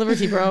Statue of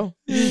Liberty, bro.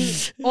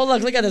 Oh,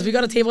 look at this. We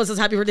got a table that says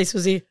Happy Birthday,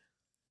 Suzy.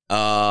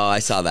 Oh, I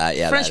saw that.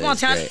 Yeah, French that is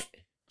Montana. great.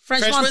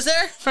 French was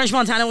there? French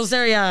Montana was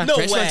there, yeah. No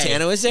French way.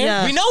 Montana was there?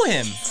 Yeah. We know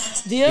him.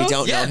 Do you? We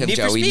don't know him, Need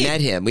for Joe. We Speed. met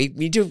him. We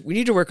need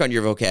to work on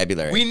your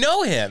vocabulary. We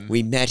know him.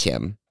 We met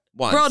him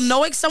once. Bro,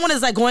 knowing someone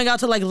is like going out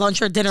to like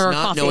lunch or dinner or It's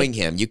not coffee. knowing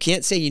him. You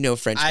can't say you know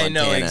French I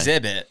Montana. know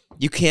Exhibit.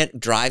 You can't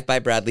drive by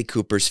Bradley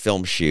Cooper's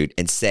film shoot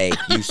and say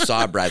you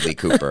saw Bradley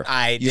Cooper.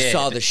 You did.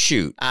 saw the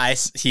shoot.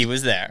 He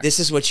was there. This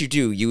is what you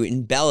do. You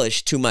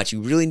embellish too much.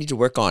 You really need to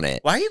work on it.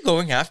 Why are you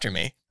going after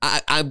me?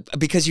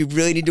 Because you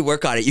really need to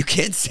work on it. You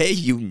can't say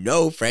you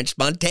know French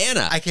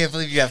Montana. I can't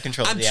believe you have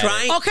control of the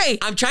trying. Okay.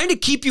 I'm trying to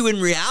keep you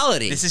in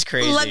reality. This is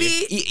crazy. Let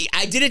me...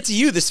 I did it to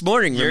you this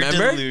morning. You're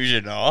remember?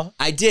 delusional.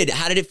 I did.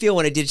 How did it feel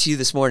when I did it to you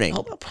this morning?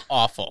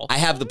 Awful. I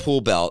have the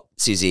pool belt,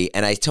 Suzy,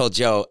 and I told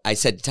Joe. I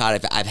said to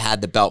Todd, I've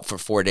had the belt for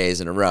 4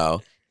 days in a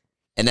row,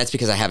 and that's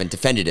because I haven't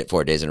defended it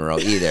 4 days in a row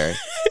either.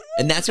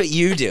 And that's what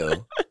you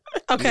do.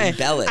 Okay. You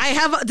embellish. I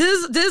have...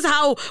 This is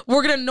how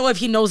we're going to know if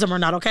he knows him or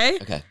not, okay?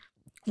 Okay.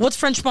 What's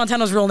French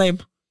Montana's real name?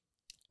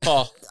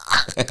 Paul.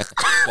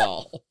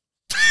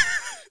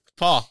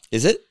 Paul.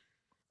 Is it?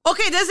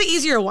 Okay, there's the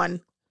easier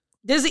one.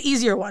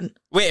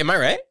 Wait, am I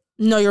right?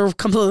 No, you're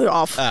completely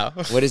off. Oh.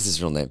 What is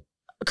his real name?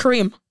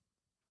 Kareem.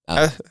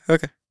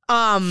 Okay.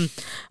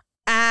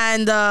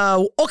 And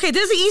okay,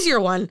 there's the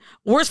easier one.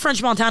 Where's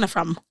French Montana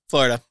from?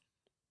 Florida.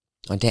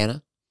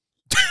 Montana?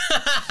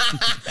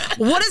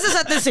 What is his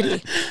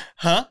ethnicity?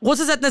 Huh? What's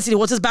his ethnicity?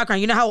 What's his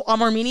background? You know how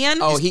I'm Armenian?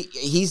 Oh,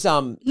 he's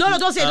No,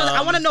 don't say it.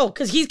 I want to know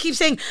because he keeps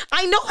saying,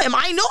 I know him.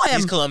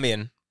 He's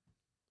Colombian.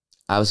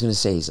 I was gonna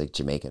say he's like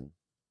Jamaican.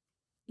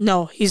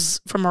 No,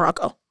 he's from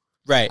Morocco.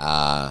 Right.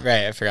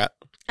 Right, I forgot.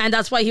 And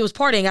that's why he was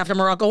partying after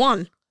Morocco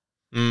won.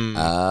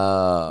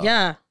 Oh.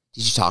 Yeah.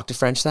 Did you talk to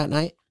French that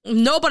night?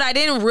 No, but I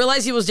didn't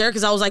realize he was there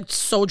because I was like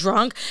so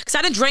drunk. Because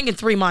I didn't drink in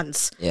 3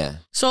 months. Yeah.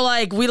 So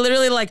like we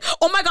literally like,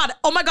 oh my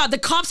God, the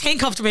cops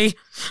handcuffed me.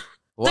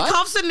 What? The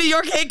cops in New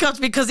York handcuffed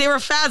me because they were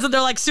fans and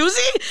they're like, Suzy,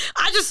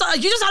 you just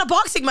had a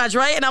boxing match,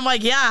 right? And I'm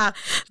like, yeah.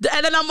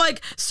 And then I'm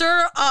like,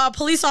 sir,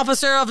 police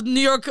officer of New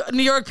York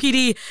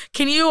PD,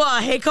 can you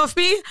handcuff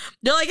me?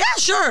 They're like, yeah,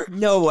 sure.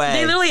 No way.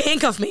 They literally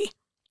handcuffed me.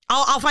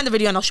 I'll find the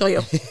video and I'll show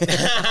you.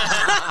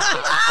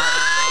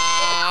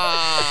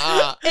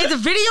 Hey, the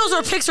videos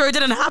or picture, it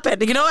didn't happen.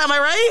 You know, am I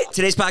right?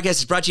 Today's podcast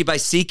is brought to you by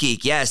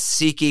SeatGeek. Yes,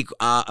 SeatGeek,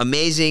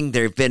 amazing.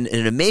 They've been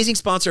an amazing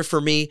sponsor for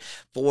me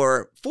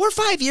for 4 or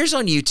 5 years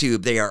on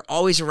YouTube. They are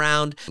always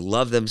around.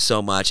 Love them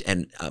so much.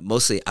 And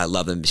mostly I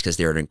love them because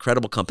they're an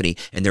incredible company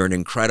and they're an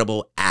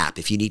incredible app.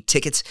 If you need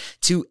tickets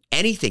to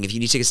anything, if you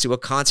need tickets to a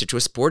concert, to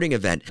a sporting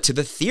event, to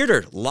the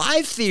theater,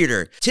 live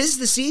theater, 'tis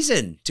the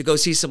season to go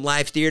see some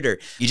live theater.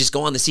 You just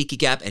go on the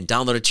SeatGeek app and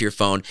download it to your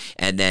phone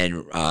and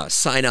then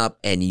sign up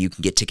and you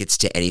can get tickets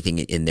to anything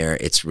in there.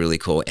 It's really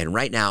cool. And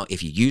right now,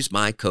 if you use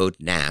my code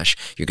NASH,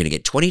 you're going to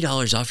get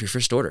 $20 off your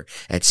first order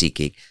at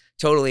SeatGeek.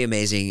 Totally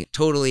amazing.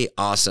 Totally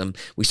awesome.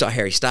 We saw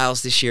Harry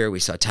Styles this year. We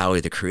saw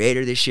Tyler, the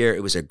Creator, this year.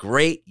 It was a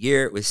great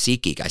year with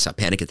SeatGeek. I saw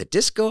Panic at the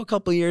Disco a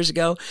couple years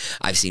ago.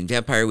 I've seen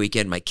Vampire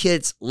Weekend. My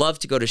kids love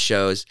to go to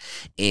shows,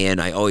 and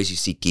I always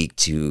use SeatGeek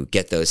to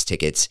get those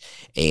tickets.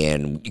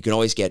 And you can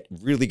always get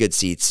really good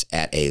seats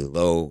at a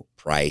low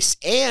price,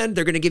 and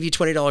they're going to give you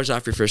 $20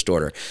 off your first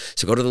order.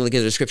 So go to the link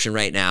in the description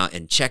right now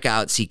and check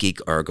out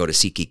SeatGeek or go to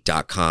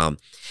SeatGeek.com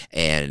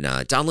and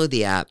download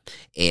the app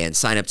and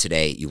sign up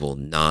today. You will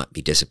not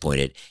be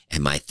disappointed.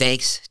 And my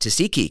thanks to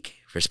SeatGeek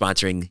for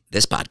sponsoring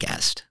this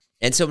podcast.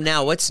 And so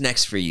now what's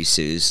next for you,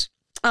 Suze?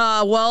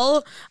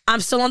 Well,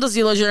 I'm still on the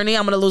Zelo journey.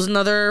 I'm going to lose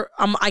another,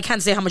 I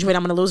can't say how much weight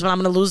I'm going to lose, but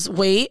I'm going to lose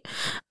weight.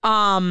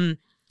 I'm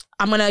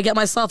going to get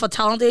myself a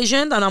talent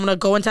agent and I'm going to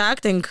go into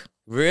acting.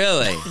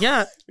 Really?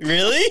 Yeah.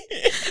 Really?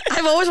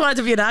 I've always wanted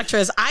to be an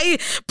actress. I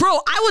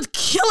would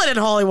kill it in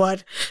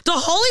Hollywood. The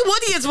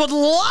Hollywoodians would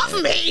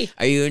love me.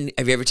 Have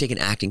you ever taken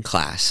acting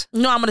class?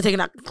 No, I'm going to take an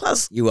acting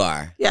class. You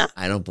are? Yeah.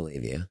 I don't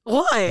believe you.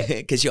 Why?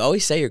 Because you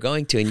always say you're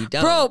going to and you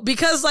don't. Bro,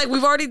 because like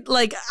we've already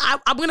like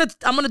I'm gonna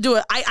do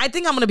it. I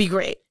think I'm gonna be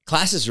great.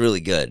 Class is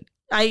really good.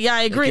 I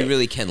agree. Like you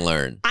really can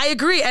learn. I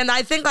agree, and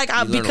I think like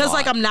because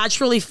like I'm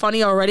naturally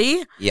funny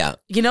already. Yeah.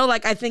 You know,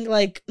 like I think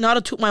like not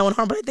to toot my own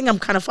horn, but I think I'm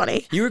kind of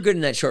funny. You were good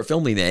in that short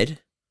film we made.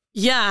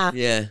 Yeah.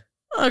 Yeah.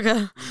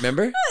 Okay.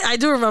 Remember? I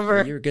do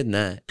remember. You were good in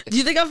that. Do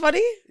you think I'm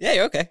funny? Yeah,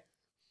 you're okay.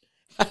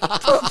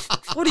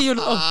 What do you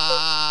know?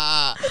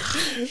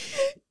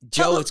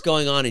 Joe, what's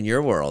going on in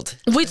your world?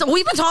 We've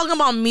been talking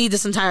about me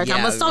this entire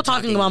time. Let's stop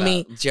talking about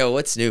me. Joe,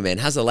 what's new, man?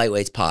 How's the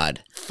Lightweights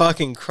pod?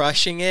 Fucking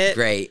crushing it.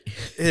 Great.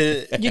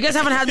 You guys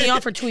haven't had me on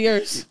for 2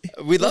 years.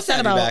 We'd love to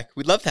have you back.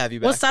 We'd love to have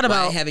you back. What's that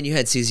about? Why haven't you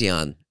had Suzy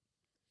on?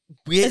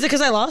 Is it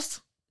because I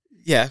lost?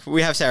 Yeah,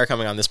 we have Sarah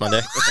coming on this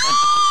Monday.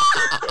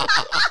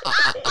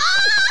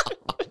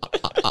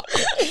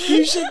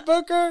 should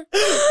book her.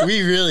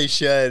 We really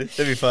should.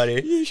 That'd be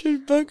funny. You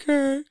should book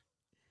her.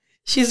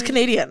 She's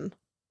Canadian.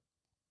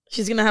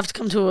 She's gonna have to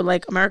come to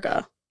like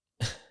America.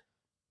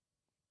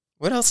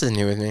 What else is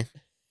new with me?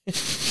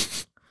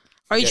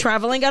 Are you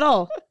traveling at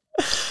all?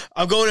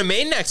 I'm going to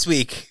Maine next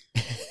week.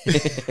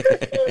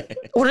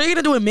 What are you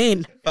gonna do in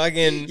Maine?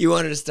 Fucking. You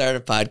wanted to start a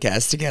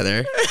podcast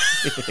together.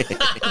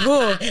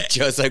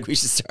 Joe's like, we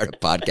should start a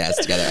podcast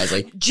together. I was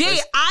like, Jay,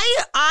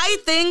 I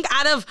think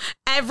out of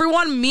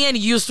everyone, me and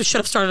you should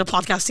have started a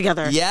podcast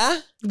together. yeah?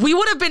 We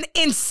would have been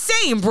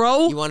insane,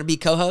 bro. You want to be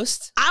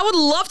co-host? I would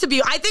love to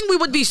be. I think we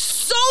would be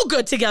so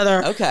good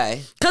together.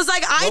 Okay. Cause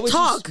like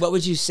What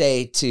would you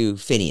say to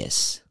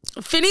Phineas?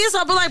 Phineas,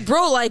 I'll be like,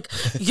 bro, like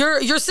your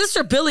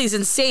sister Billy's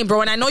insane,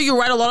 bro. And I know you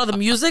write a lot of the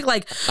music.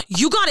 Like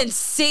you got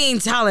insane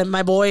talent,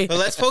 my boy. But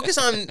let's focus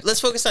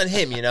on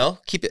him, you know?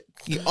 Keep it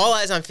all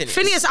eyes on Phineas.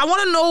 Phineas, I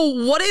want to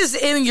know what is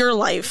in your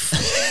life.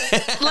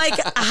 Like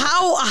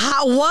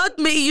how what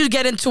made you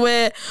get into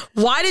it?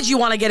 Why did you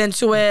want to get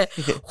into it?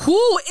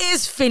 Who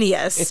is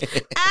Phineas?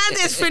 And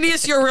is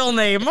Phineas your real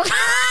name? And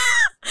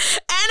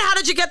how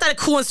did you get that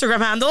cool Instagram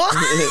handle?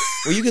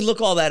 Well, you can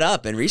look all that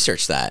up and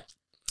research that.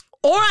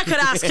 Or I could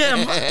ask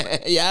him.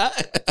 Yeah.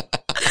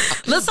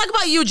 Let's talk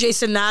about you,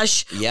 Jason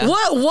Nash. Yeah.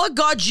 What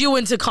got you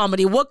into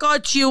comedy? What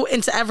got you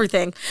into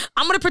everything?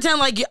 I'm gonna pretend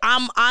like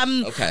I'm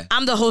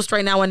the host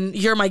right now and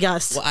you're my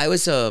guest. Well, I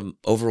was an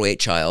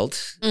overweight child,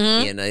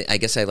 and I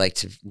guess I like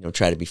to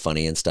try to be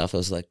funny and stuff. It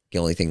was like the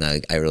only thing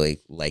that I really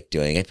liked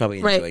doing. I probably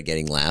enjoyed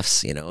getting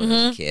laughs, as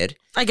a kid.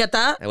 I get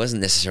that. I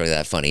wasn't necessarily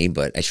that funny,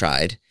 but I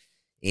tried.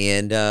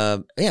 And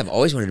I've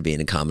always wanted to be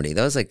in comedy.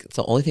 That was like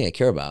the only thing I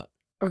care about.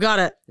 Got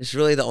it. It's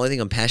really the only thing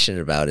I'm passionate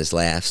about is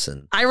laughs,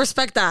 and I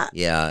respect that.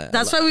 Yeah,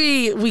 that's why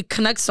we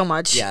connect so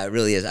much. Yeah, it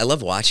really is. I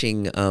love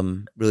watching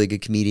really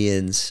good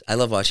comedians. I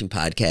love watching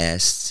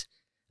podcasts.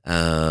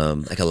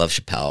 Like I love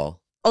Chappelle.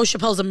 Oh,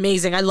 Chappelle's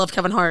amazing. I love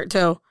Kevin Hart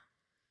too.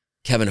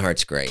 Kevin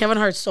Hart's great. Kevin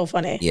Hart's so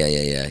funny.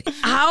 Yeah.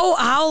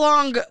 How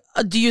long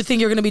do you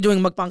think you're going to be doing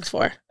mukbangs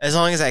for? As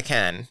long as I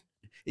can.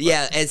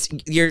 Yeah, as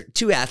you're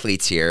two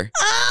athletes here.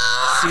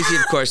 Suzy,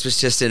 of course,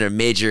 was just in a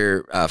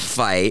major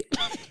fight,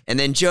 and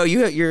then Joe,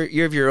 you have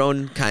your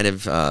own kind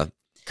of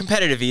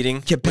competitive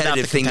thing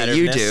that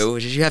you do,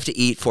 which is you have to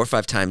eat 4 or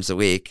 5 times a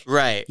week.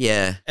 Right.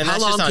 Yeah. And how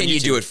long can you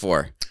do it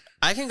for?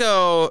 I can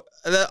go.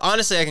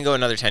 Honestly, I can go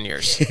another 10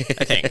 years.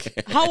 I think.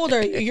 How old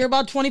are you? You're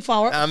about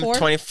 24. I'm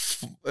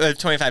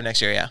 25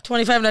 next year. Yeah.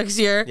 25 next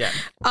year. Yeah.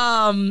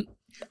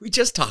 We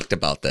just talked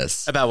about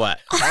this. About what?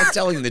 I was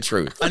telling the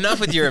truth. Enough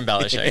with your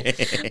embellishing.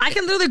 I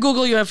can literally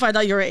Google you and find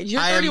out your age.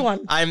 You're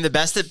 31. I am the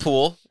best at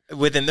pool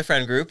within the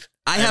friend group.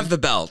 I have the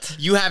belt.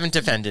 You haven't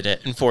defended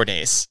it in 4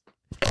 days.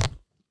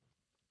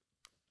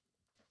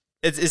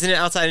 Isn't it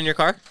outside in your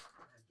car?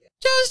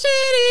 Joe's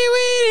Teeny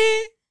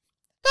Weeny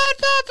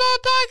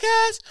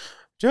Podcast.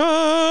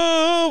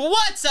 Joe.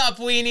 What's up,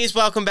 weenies?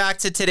 Welcome back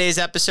to today's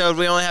episode.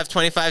 We only have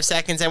 25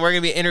 seconds, and we're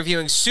going to be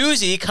interviewing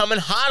Suzy coming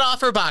hot off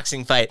her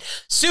boxing fight.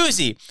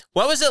 Suzy,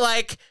 what was it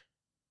like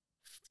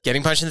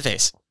getting punched in the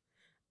face?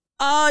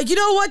 You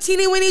know what,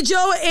 Teeny Weeny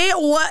Joe?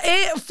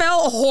 It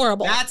felt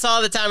horrible. That's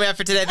all the time we have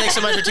for today. Thanks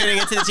so much for tuning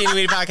into the Teeny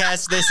Weeny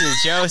Podcast. This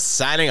is Joe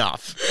signing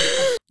off.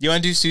 You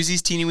want to do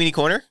Suzy's Teeny Weeny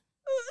Corner?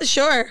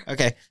 Sure.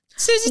 Okay.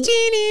 Suzy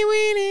Teeny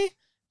Weeny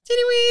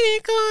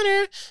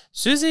Corner.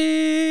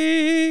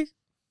 Suzy.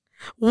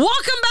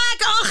 Welcome back,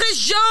 Uncle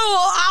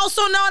Joe,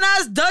 also known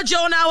as the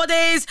Joe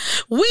nowadays.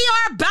 We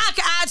are back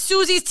at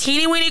Suzy's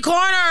Teeny Weeny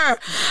Corner.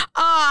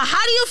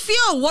 How do you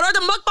feel? What are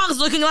the mukbangs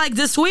looking like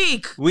this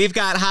week? We've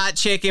got hot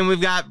chicken, we've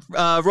got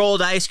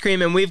rolled ice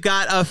cream, and we've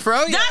got a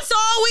froyo. That's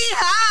all we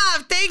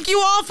have. Thank you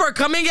all for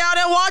coming out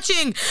and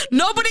watching.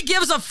 Nobody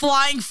gives a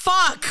flying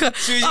fuck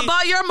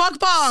about your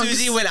mukbangs.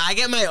 Suzy, when I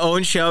get my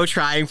own show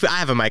trying food, I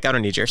have a mic, I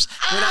don't need yours.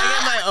 When I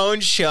get my own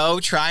show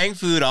trying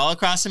food all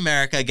across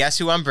America, guess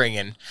who I'm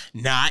bringing?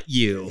 Not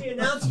you.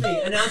 Announce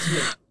me.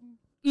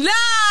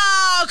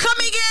 Now,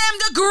 coming in,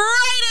 the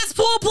greatest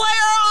pool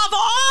player of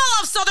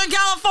all of Southern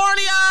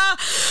California,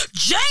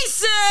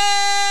 Jason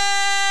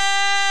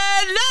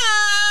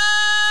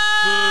Nash.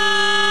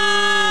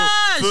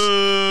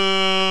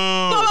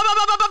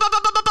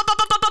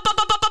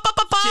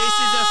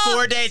 Jason's a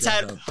 4-day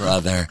title.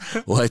 Brother,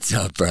 what's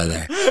up,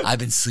 brother? I've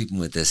been sleeping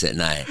with this at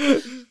night.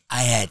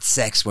 I had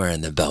sex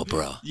wearing the belt,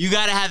 bro. You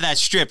gotta have that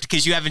stripped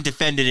because you haven't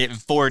defended it in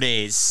 4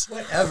 days.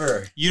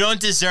 Whatever. You don't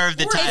deserve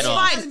the title. It's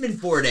fine. It hasn't been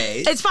 4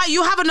 days. It's fine.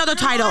 You have another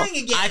title.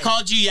 I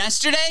called you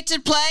yesterday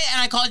to play,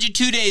 and I called you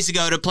 2 days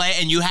ago to play,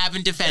 and you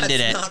haven't defended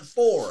it. That's not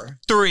 4.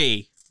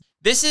 3.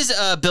 This is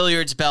a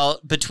billiards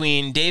belt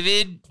between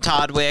David,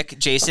 Todwick,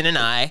 Jason, and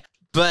I.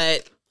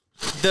 But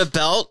the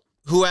belt,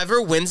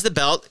 whoever wins the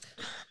belt,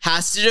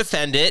 has to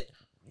defend it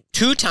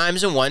 2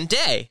 times in 1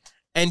 day.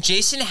 And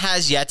Jason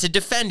has yet to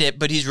defend it,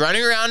 but he's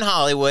running around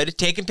Hollywood,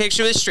 taking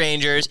pictures with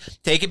strangers,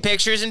 taking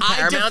pictures in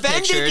Paramount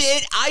Pictures.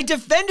 I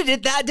defended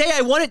it that day.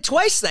 I won it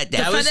twice that day.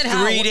 That was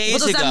 3 days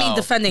ago. What does that mean,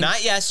 defending?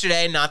 Not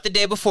yesterday, not the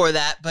day before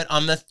that, but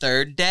on the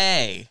 3rd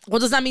day. What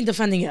does that mean,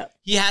 defending it?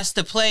 He has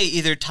to play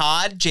either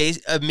Todd,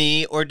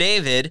 me, or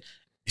David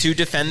to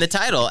defend the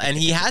title, and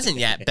he hasn't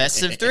yet.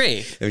 Best of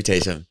 3. Let me tell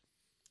you something.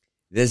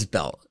 This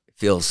belt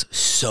feels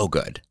so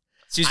good.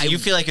 Suzy, you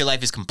feel like your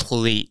life is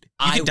complete.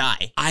 You could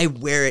die. I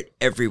wear it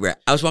everywhere.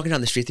 I was walking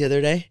down the street the other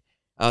day.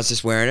 I was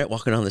just wearing it,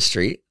 walking down the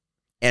street,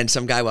 and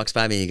some guy walks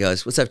by me and he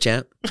goes, "What's up,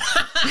 champ?"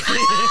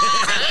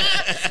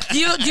 Do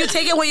you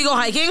take it when you go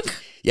hiking?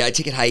 Yeah, I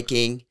take it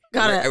hiking.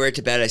 Got it. I wear it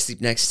to bed. I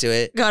sleep next to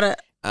it. Got it.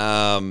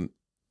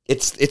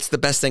 It's the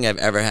best thing I've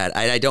ever had.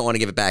 I don't want to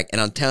give it back. And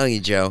I'm telling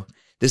you, Joe,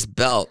 this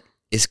belt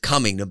is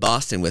coming to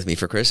Boston with me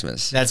for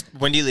Christmas.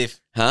 When do you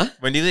leave? Huh?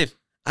 When do you leave?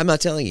 I'm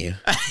not telling you.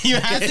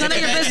 It's none of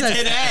your business.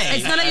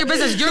 It's none of your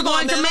business. You're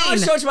going to Maine. I want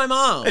to show it to my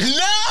mom. No!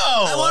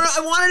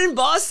 I want it in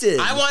Boston.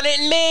 I want it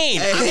in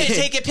Maine. I'm going to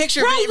take a picture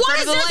of it in front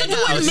of the lighthouse. Bro,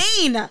 what is there to do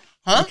in Maine?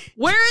 Huh?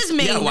 Where is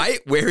Maine? Yeah, why?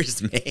 Where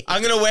is Maine?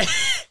 I'm going to wear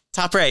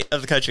top right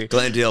of the country.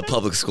 Glendale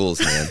Public Schools,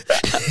 man.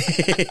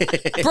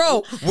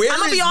 Bro, Where I'm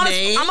gonna is be honest.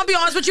 Maine? I'm gonna be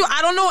honest with you.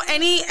 I don't know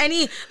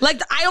any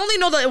like I only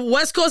know the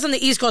West Coast and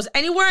the East Coast.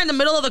 Anywhere in the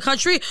middle of the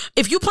country,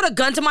 if you put a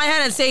gun to my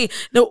head and say,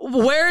 "No,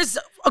 where's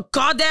a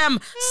goddamn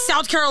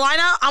South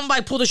Carolina?" I'm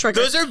like, pull the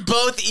trigger. Those are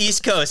both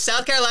East Coast.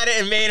 South Carolina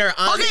and Maine are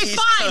on the East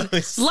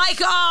Coast. Like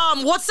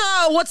what's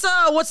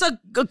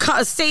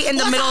a state in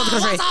the middle of the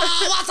country?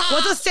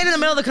 What's a state in the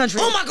middle of the country?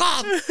 Oh my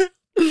God.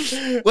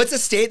 What's a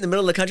state in the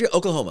middle of the country?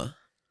 Oklahoma.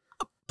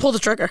 Pull the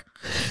trigger.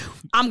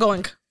 I'm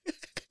going.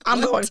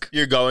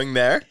 You're going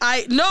there?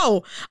 I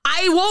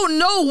won't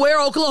know where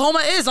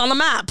Oklahoma is on the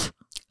map.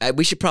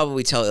 We should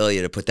probably tell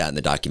Ilya to put that in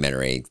the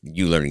documentary,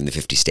 you learning the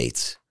 50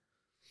 states.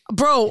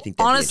 Bro,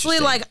 honestly,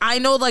 like, I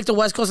know, like, the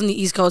West Coast and the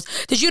East Coast.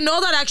 Did you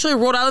know that actually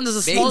Rhode Island is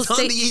the smallest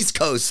state? on the East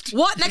Coast.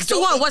 What? Next to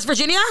what? West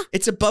Virginia?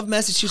 It's above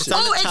Massachusetts.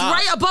 It's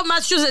right above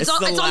Massachusetts. It's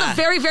on the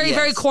very, very,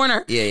 very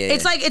corner. Yeah.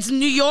 It's like, it's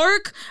New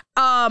York,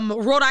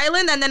 Rhode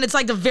Island, and then it's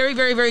like the very,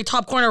 very, very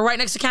top corner right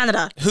next to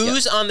Canada.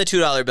 Who's on the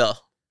 $2 bill?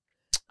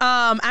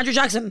 Andrew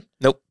Jackson.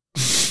 Nope.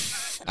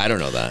 I don't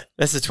know that.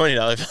 That's the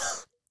 $20 bill.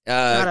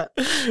 Got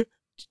it.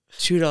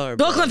 $2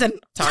 Bill Clinton.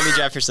 Tommy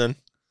Jefferson.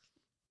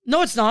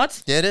 No, it's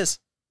not. Yeah, it is.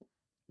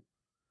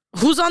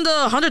 Who's on the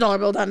 $100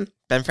 bill then?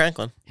 Ben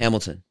Franklin.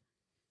 Hamilton.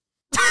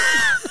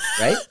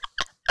 Right?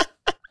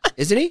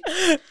 Isn't he?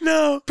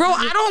 No. Bro,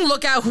 I don't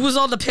look at who's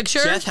on the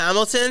picture. Jeff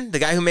Hamilton, the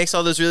guy who makes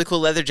all those really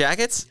cool leather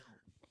jackets.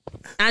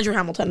 Andrew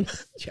Hamilton.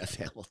 Jeff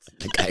Hamilton,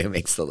 the guy who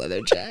makes the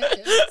leather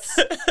jackets.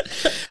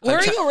 Where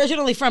are you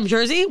originally from?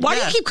 Jersey? Why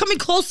do you keep coming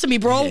close to me,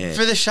 bro? Yeah.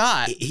 For the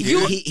shot.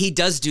 He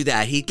does do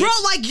that. He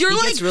gets, bro, like you're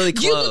like gets really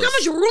close. You look how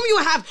much room you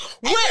have.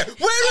 Where do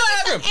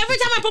I have him? Every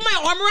time I put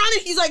my arm around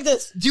it, he's like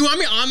this. Do you want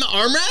me on the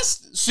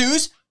armrest?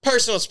 Suze,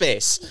 personal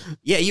space.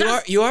 Yeah,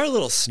 you are a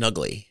little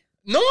snuggly.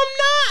 No,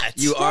 I'm not.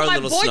 You are a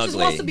little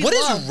snuggly. What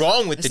is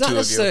wrong with It's the not two of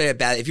necessarily you?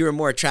 bad. If you were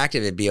more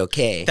attractive, it'd be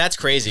okay. That's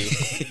crazy.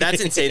 That's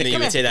insane that you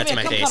would say that to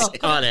my face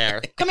on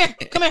air. Come here.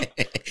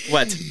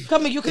 What?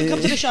 Come here. You can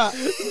come to the shot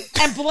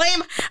and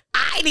blame.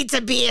 I need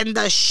to be in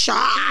the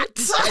shot.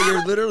 Yeah,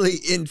 you're literally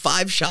in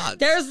 5 shots.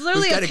 There's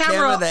literally We've got a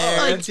camera there.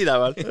 I didn't see that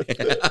one.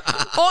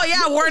 Oh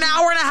yeah, we're an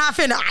hour and a half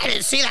in. I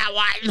didn't see that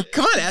one.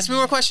 Come on, ask me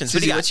more questions.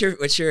 Suzy,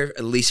 what's your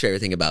least favorite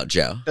thing about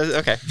Joe?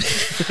 Okay.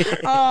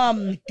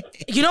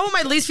 You know what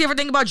my least favorite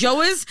thing about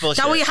Joe is?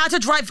 Bullshit. That we had to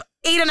drive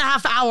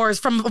 8.5 hours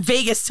from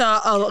Vegas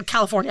to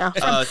California.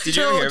 Did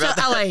you ever hear about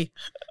that? LA.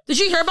 Did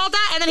you hear about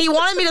that? And then he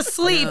wanted me to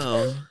sleep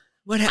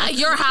What happened? at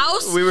your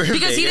house We were in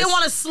because he Vegas. didn't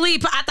want to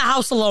sleep at the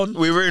house alone.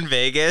 We were in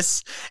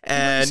Vegas,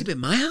 and Sleep at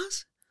my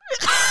house?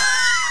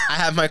 I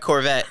have my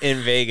Corvette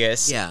in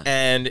Vegas. Yeah.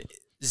 And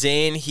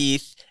Zane,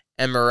 Heath,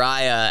 and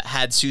Mariah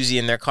had Suzy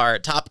in their car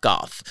at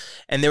Topgolf,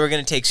 and they were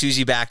going to take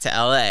Suzy back to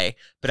LA,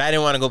 but I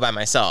didn't want to go by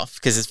myself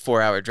because it's a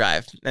 4-hour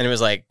drive, and it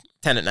was like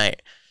 10 at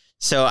night.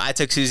 So I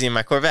took Suzy in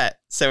my Corvette.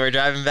 So we're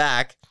driving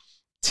back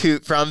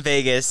from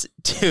Vegas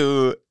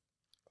to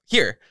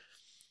here.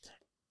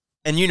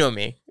 And you know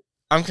me.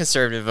 I'm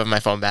conservative of my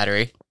phone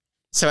battery.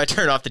 So I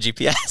turned off the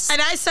GPS.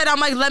 And I said, I'm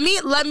like, let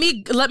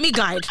me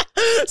guide.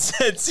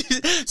 Said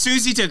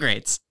Suzy took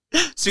rates.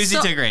 Suzy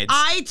took rates.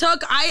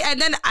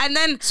 And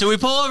then So we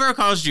pull over at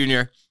Carl's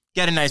Jr.,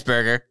 get a nice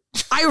burger.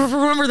 I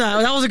remember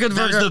that. That was a good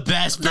burger. That was the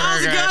best burger. That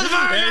was a good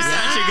burger. It was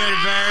such a good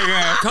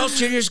burger. Carl's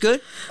Jr.'s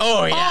good?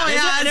 Oh, yeah.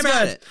 I never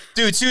had it.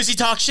 Dude, Suzy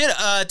talked it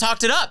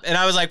up. And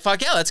I was like,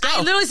 fuck yeah, let's go. I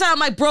literally said, I'm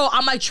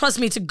like, trust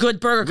me, it's a good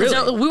burger. Because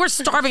Really? we were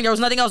starving. There was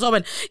nothing else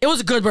open. It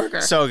was a good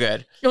burger. So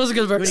good. It was a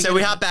good burger. So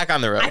we hopped back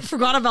on the road. I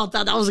forgot about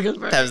that. That was a good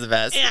burger. That was the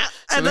best. Yeah.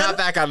 So And we then- hopped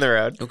back on the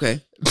road.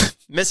 Okay.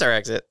 Miss our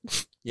exit.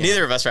 Yeah.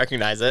 Neither of us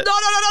recognize it.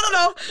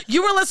 No.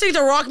 You were listening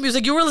to rock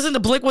music. You were listening to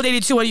Blink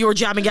 182 when you were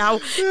jamming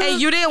out. And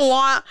you didn't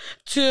want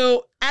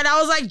to. And I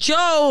was like,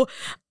 Joe.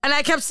 And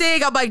I kept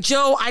saying, I'm like,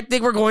 Joe, I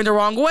think we're going the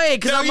wrong way.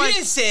 Because No, I'm you like,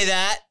 didn't say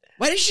that.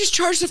 Why didn't you just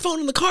charge the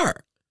phone in the car?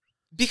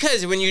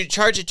 Because when you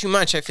charge it too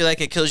much, I feel like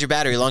it kills your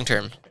battery long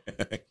term.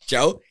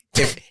 Joe,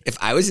 if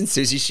I was in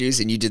Suzy's shoes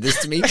and you did this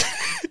to me,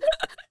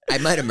 I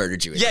might have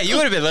murdered you. Yeah, you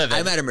would have been living.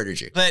 I might have murdered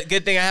you. But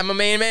good thing I have my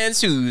main man,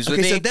 Suze, with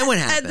Okay, me. so then what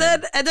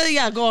happened? and then,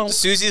 yeah, go on.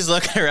 Suzy's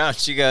looking around.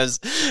 She goes,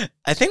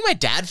 I think my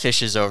dad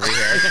fishes over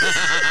here.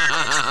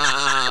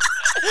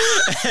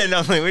 And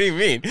I'm like, what do you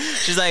mean?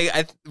 She's like,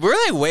 we're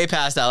like way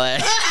past LA.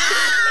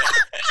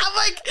 I'm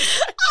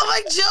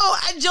like, Joe,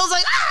 and Joe's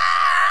like,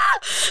 ah!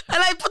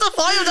 And I put the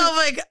volume down.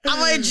 I'm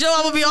like, Joe,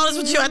 I'm gonna be honest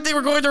with you. I think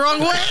we're going the wrong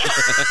way.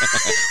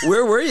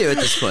 Where were you at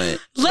this point?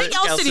 Lake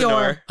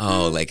Elsinore.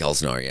 Oh, Lake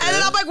Elsinore. Yeah. And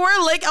then I'm like, we're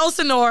in Lake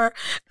Elsinore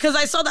because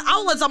I saw the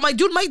outlets. I'm like,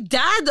 dude, my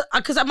dad,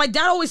 because my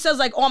dad always says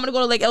like, oh, I'm gonna go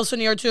to Lake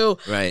Elsinore to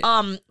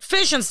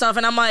fish and stuff.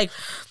 And I'm like,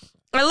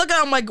 I look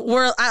at him like,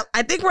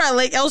 I think we're at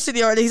Lake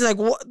Elsinore. And he's like,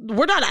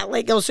 we're not at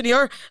Lake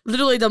Elsinore.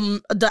 Literally,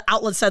 the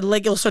outlet said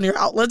Lake Elsinore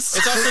outlets.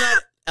 It's also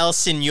not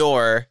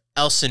Elsinore.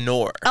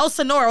 Elsinore.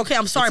 Okay,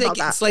 I'm sorry about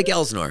that. It's like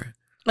Elsinore.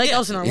 Like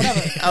Elsinore,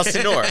 whatever.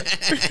 Elsinore.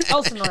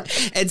 Elsinore.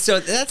 And so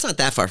that's not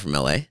that far from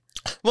LA.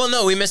 Well,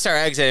 no, we missed our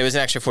exit. It was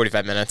an extra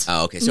 45 minutes.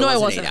 Oh, okay. So it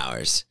wasn't 8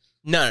 hours.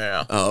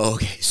 No. Oh,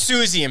 okay.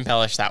 Suzy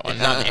embellished that one,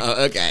 not me.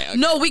 Okay.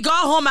 No, we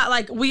got home at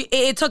like,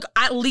 it took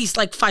at least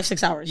like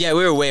 5-6 hours. Yeah,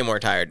 we were way more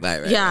tired.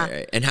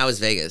 Right. And how was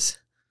Vegas?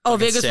 Oh,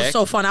 Vegas was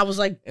so fun. I was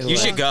like, you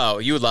should go.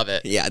 You would love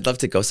it. Yeah, I'd love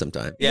to go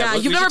sometime. Yeah,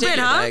 you've never been,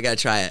 huh? I gotta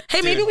try it.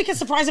 Hey, maybe we can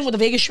surprise him with a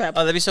Vegas trip. Oh,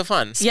 that'd be so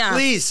fun. Yeah.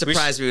 Please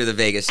surprise me with a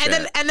Vegas trip.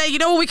 And then you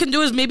know what we can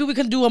do is maybe we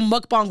can do a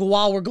mukbang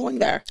while we're going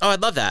there. Oh,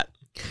 I'd love that.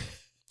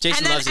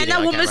 Jason loves eating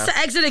on we'll camera. miss the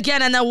exit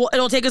again, and then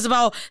it'll take us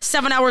about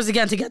 7 hours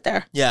again to get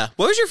there. Yeah.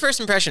 What was your first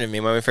impression of me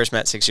when we first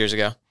met 6 years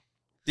ago?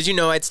 Did you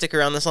know I'd stick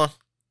around this long?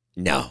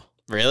 No.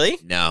 Really?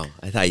 No.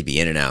 I thought you'd be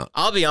in and out.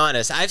 I'll be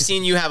honest. I've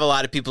seen you have a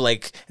lot of people,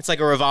 like, it's like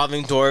a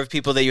revolving door of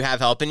people that you have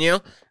helping you.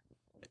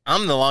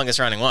 I'm the longest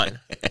running one,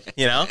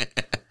 you know?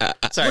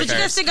 Sorry, what did you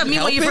guys think of me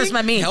when you first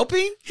met me?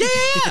 Helping?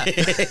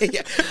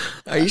 Yeah.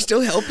 Are you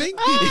still helping?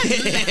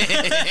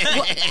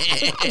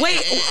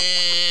 Wait.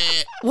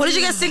 What did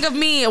you guys think of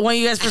me when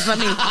you guys first met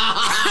me?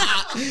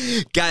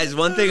 Guys,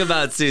 one thing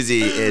about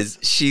Suzy is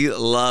she'll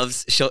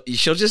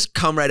just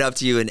come right up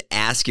to you and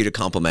ask you to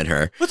compliment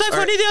her. Was I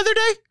funny the other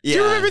day? Yeah. Do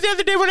you remember the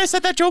other day when I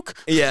said that joke?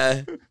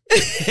 Yeah.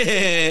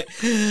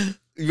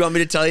 You want me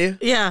to tell you?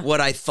 Yeah. What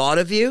I thought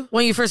of you?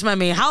 When you first met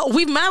me.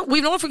 We've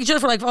known each other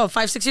for like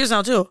 5-6 years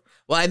now too.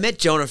 Well, I met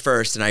Jonah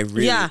first, and I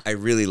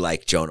really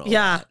liked Jonah a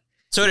lot.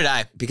 So did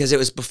I. Because it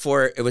was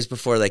before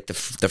like the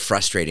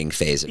frustrating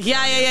phase of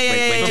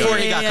Yeah. Before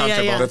he got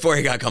comfortable. Before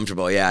he got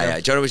comfortable, yeah.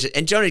 Jonah was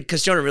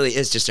because Jonah really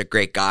is just a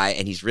great guy,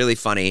 and he's really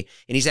funny,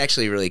 and he's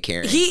actually really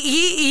caring.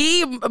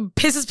 He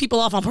pisses people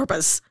off on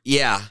purpose.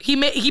 Yeah. He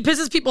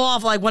pisses people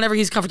off like whenever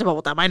he's comfortable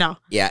with them. I know.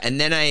 Yeah, and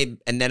then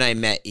I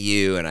met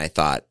you, and I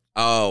thought,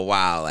 oh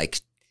wow, like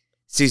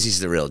Suzy's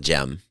the real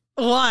gem.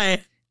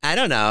 Why? I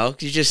don't know.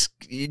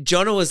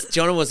 Jonah was.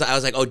 I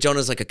was like, oh,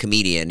 Jonah's like a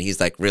comedian. He's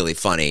like really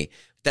funny.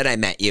 Then I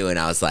met you, and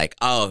I was like,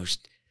 oh,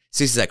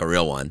 Suzy's like a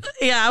real one.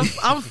 Yeah,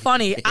 I'm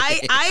funny.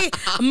 That's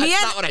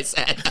not what I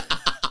said.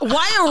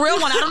 Why a real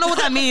one? I don't know what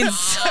that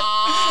means.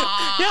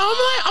 Yeah,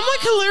 I'm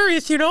like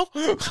hilarious, you know.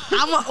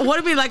 What do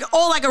you mean, like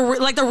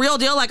like the real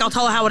deal? Like I'll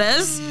tell her how it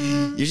is.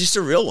 You're just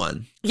a real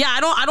one. Yeah, I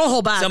don't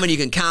hold back. Someone you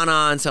can count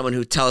on. Someone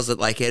who tells it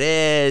like it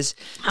is.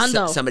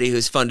 Somebody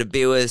who's fun to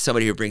be with.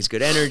 Somebody who brings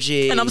good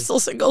energy. And I'm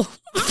still single.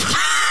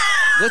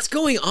 What's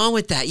going on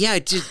with that? Yeah,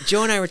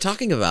 Joe and I were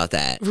talking about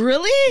that.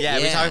 Really? Yeah,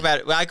 we talk about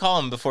it. Well, I call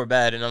him before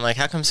bed, and I'm like,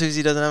 how come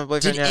Suzy doesn't have a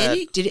boyfriend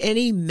yet? Did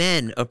any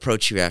men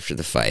approach you after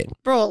the fight?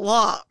 Bro, a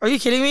lot. Are you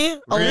kidding me?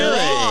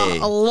 Really?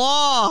 A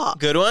lot.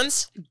 Good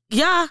ones?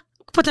 Yeah.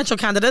 Potential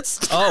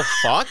candidates. Oh,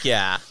 fuck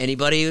yeah.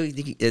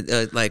 Anybody?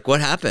 Like,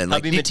 what happened?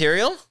 Hubby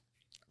material?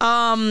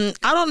 I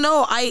don't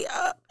know.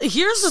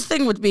 Here's the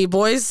thing with me,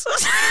 boys.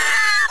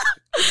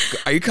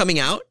 Are you coming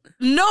out?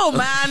 No,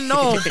 man,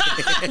 no. Why?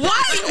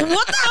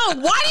 What the hell?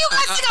 Why do you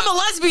guys think I'm a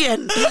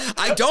lesbian?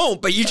 I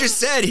don't, but you just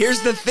said, here's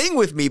the thing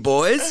with me,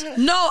 boys.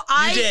 No,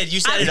 You did. You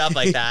set it up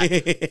like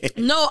that.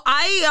 No,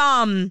 I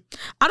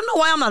don't know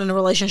why I'm not in a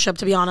relationship,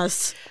 to be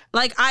honest.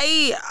 Like,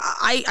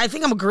 I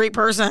think I'm a great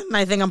person, and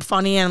I think I'm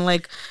funny, and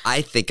like...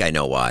 I think I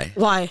know why.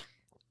 Why?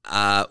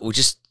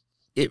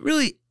 It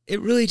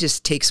really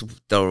just takes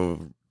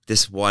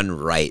this one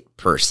right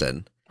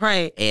person.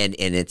 Right. And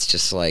it's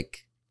just like...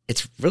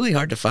 It's really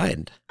hard to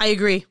find. I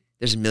agree.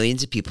 There's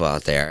millions of people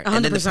out there. 100%.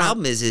 And then the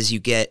problem is you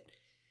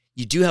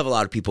do have a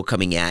lot of people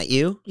coming at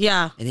you.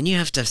 Yeah. And then you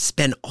have to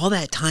spend all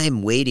that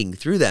time wading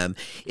through them.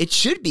 It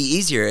should be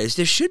easier.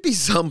 There should be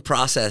some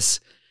process,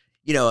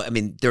 I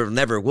mean, there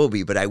never will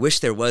be, but I wish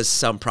there was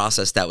some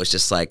process that was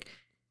just like,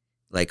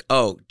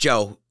 oh,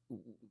 Joe,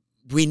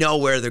 we know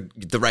where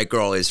the right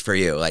girl is for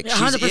you. Like,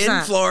 100%. She's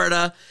in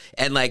Florida,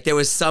 and like there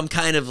was some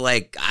kind of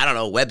like, I don't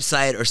know,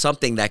 website or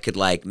something that could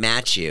like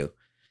match you.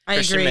 I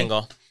Christian agree.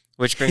 Mingle,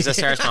 which brings us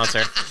to our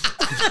sponsor.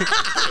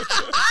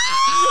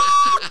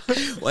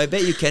 Well, I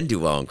bet you can do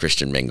well on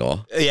Christian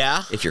Mingle.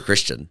 Yeah. If you're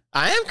Christian.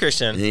 I am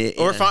Christian. Yeah.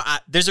 Or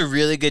there's a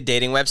really good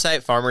dating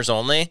website, Farmers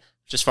Only,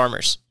 just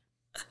farmers.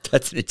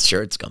 That's an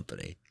insurance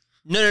company.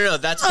 No.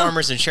 That's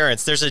Farmers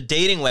Insurance. There's a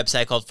dating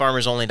website called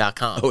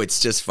farmersonly.com. Oh, it's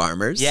just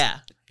farmers? Yeah.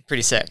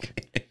 Pretty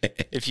sick.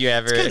 If you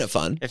ever... It's kind of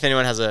fun. If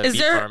anyone has a beef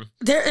farm.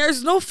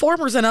 There's no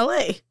farmers in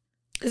LA.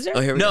 Is there?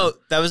 Oh, here we go.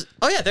 That was...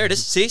 Oh, yeah, there it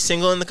is. See?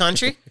 Single in the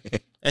country.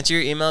 Enter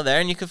your email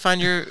there, and you can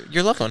find your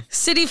loved one.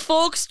 City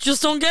folks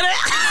just don't get it.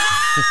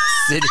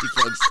 City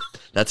folks.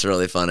 That's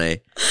really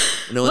funny.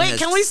 Wait,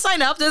 can we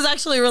sign up? This is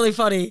actually really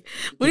funny.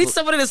 We need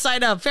somebody to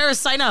sign up. Ferris,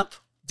 sign up.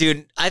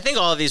 Dude, I think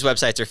all of these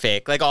websites are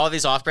fake. Like all of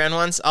these off-brand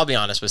ones, I'll be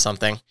honest with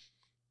something.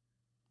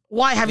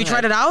 Why? Have you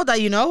tried it out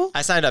that you know?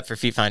 I signed up for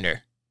Feet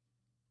Finder.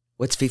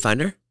 What's Feet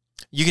Finder?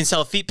 You can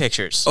sell feet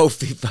pictures. Oh,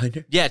 Feet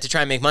Finder? Yeah, to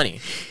try and make money.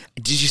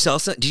 Did you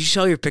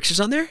sell your pictures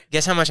on there?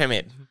 Guess how much I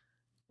made?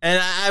 And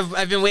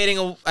I've been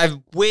waiting. I've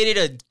waited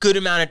a good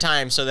amount of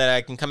time so that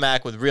I can come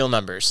back with real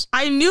numbers.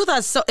 I knew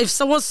that if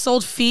someone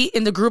sold feet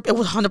in the group, it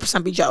would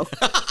 100% be Joe.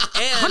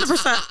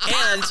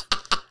 100%. And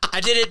I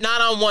did it not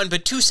on one,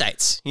 but 2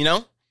 sites, you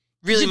know?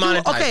 Really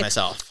monetize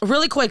myself.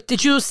 Really quick,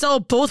 did you sell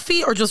both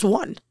feet or just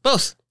one?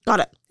 Both.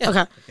 Got it. Yeah.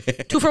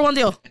 Okay. 2 for 1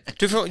 deal.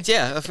 2 for 1,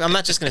 yeah. I'm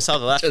not just going to sell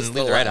the left and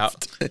leave the right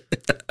out.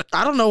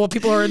 I don't know what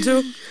people are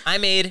into. I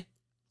made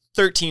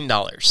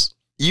 $13.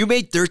 You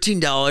made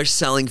 $13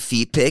 selling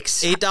feet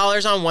pics?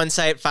 $8 on one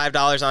site,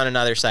 $5 on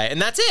another site,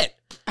 and that's it.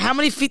 How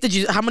many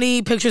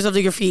pictures of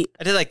your feet?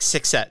 I did like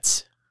 6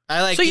 sets.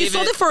 So you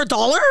sold it for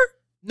 $1?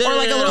 No, or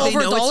like a little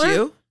over $1? It's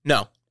you?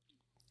 No.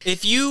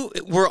 If you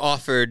were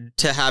offered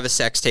to have a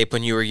sex tape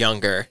when you were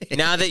younger,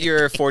 now that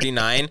you're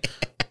 49,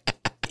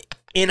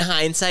 in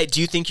hindsight,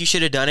 do you think you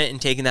should have done it and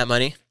taken that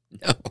money?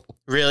 No.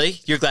 Really?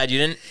 You're glad you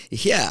didn't?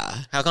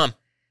 Yeah. How come?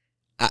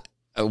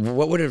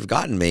 What would it have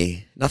gotten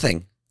me?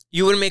 Nothing.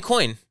 You would have made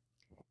coin.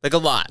 Like a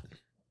lot.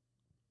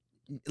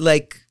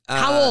 Like...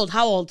 How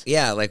old?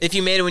 Yeah, like... If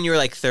you made it when you were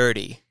like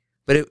 30.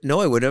 But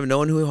I wouldn't have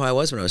known who I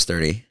was when I was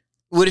 30.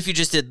 What if you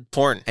just did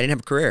porn? I didn't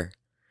have a career.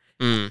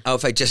 Oh,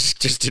 if I just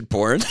did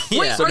porn?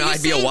 Yeah. So now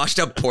I'd be a washed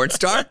up porn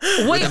star?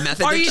 Wait,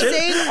 are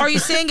you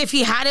saying if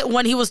he had it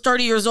when he was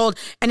 30 years old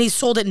and he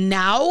sold it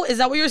now? Is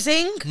that what you're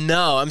saying?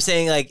 No, I'm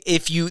saying like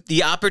if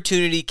the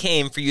opportunity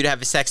came for you to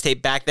have a sex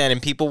tape back then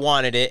and people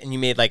wanted it and you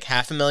made like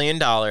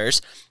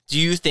 $500,000, do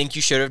you think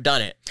you should have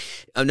done it?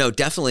 No,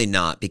 definitely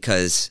not,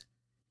 because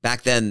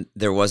back then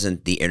there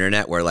wasn't the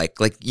internet where like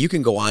you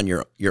can go on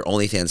your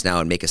OnlyFans now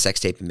and make a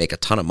sex tape and make a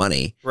ton of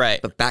money. Right.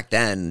 But back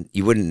then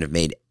you wouldn't have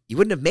made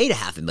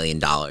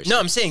 $500,000. No,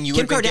 I'm saying you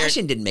Kim would have been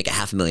Kardashian didn't make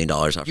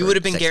 $500,000 off. You would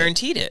have been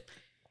guaranteed it.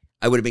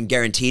 I would have been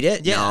guaranteed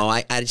it? Yeah. No,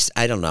 I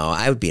don't know.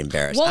 I would be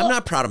embarrassed. Well, I'm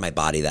not proud of my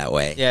body that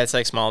way. Yeah, it's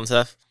like small and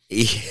stuff.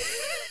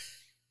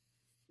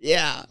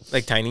 Yeah.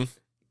 Like tiny.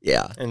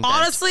 Yeah. And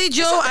honestly,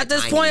 Joe, at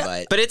this point,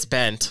 but it's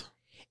bent.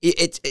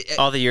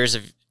 All the years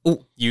of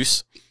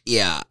use.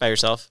 Yeah. By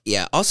yourself.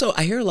 Yeah. Also,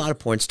 I hear a lot of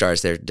porn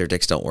stars, their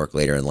dicks don't work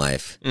later in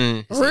life.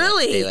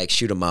 Really? They like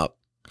shoot them up.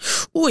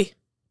 Ooh.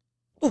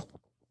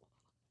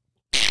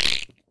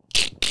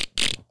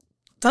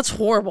 That's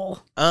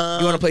horrible. You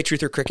want to play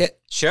Truth or Cricket?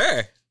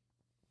 Sure.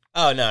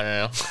 Oh,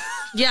 no.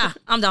 Yeah,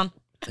 I'm down.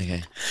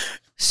 Okay.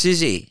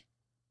 Suzy,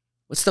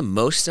 what's the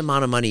most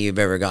amount of money you've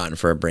ever gotten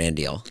for a brand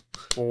deal?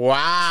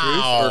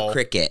 Wow. Truth or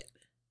Cricket?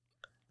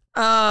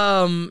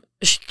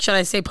 Should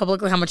I say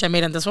publicly how much I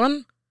made on this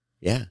one?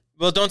 Yeah.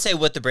 Well, don't say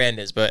what the brand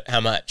is, but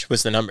how much?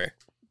 What's the number?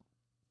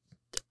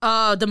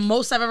 The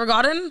most I've ever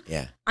gotten?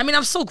 Yeah. I mean,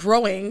 I'm still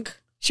growing.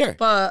 Sure.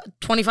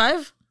 But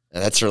 25?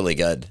 That's really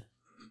good.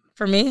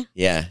 For me?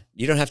 Yeah.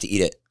 You don't have to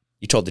eat it.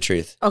 You told the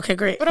truth. Okay,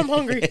 great. But I'm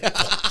hungry.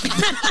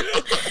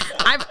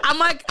 I'm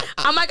like,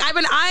 I've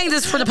been eyeing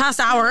this for the past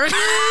hour.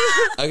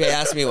 Okay,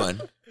 ask me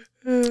one.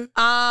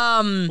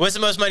 What's the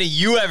most money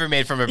you ever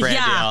made from a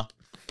brand deal?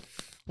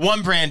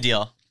 One brand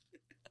deal.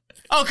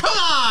 Oh, come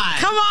on!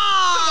 Come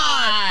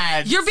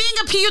on! You're being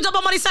a PU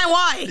double money sign.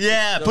 Why?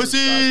 Yeah, so pussy.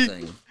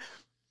 Disgusting.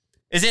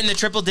 Is it in the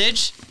triple dig?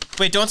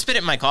 Wait, don't spit it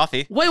in my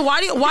coffee. Wait,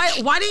 why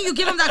didn't you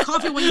give him that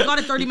coffee when you got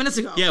it 30 minutes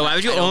ago? Yeah, why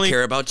would you I don't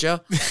care about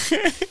Joe?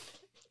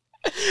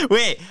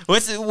 Wait,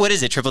 what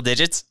is it? Triple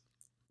digits?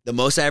 The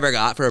most I ever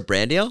got for a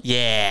brand deal?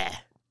 Yeah.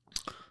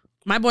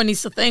 My boy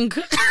needs to think.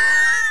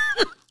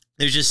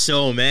 There's just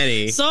so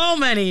many. So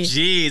many.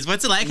 Jeez,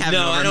 what's it like having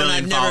over a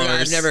million followers?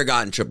 I've never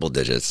gotten triple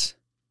digits.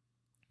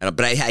 But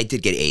I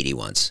did get 80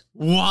 once.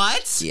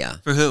 What? Yeah.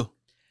 For who?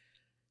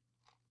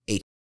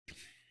 8.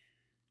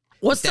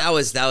 That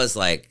was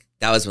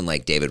when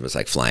like David was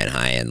like flying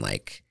high and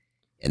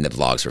the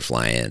vlogs were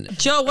flying.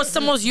 Joe, what's the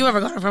most you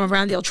ever gotten from a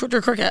brand deal? Truth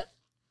or Cricket?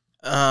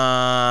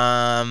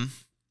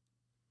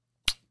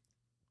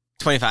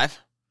 25.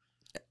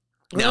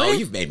 No, Really?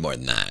 you've made more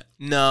than that.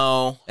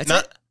 No.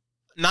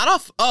 Not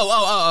off.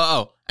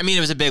 Oh. I mean,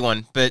 it was a big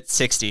one, but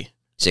 60.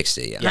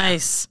 60, yeah.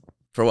 Nice.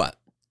 For what?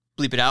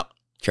 Bleep it out.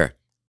 Sure.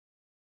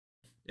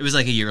 It was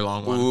like a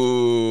year-long one.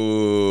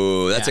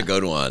 Ooh, that's a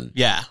good one.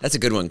 Yeah. That's a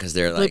good one because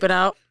they're like... Bleep it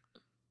out.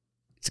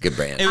 It's a good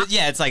brand.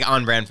 It's like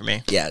on brand for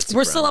me. Yeah,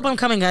 we're still up and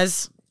coming,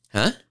 guys.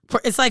 Huh?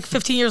 It's like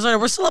 15 years later.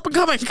 We're still up and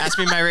coming. Ask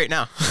me my rate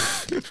now.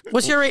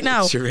 What's your rate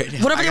now? What's your rate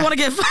now? Whatever you want to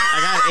give. I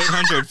got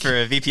 800 for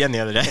a VPN the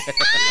other day.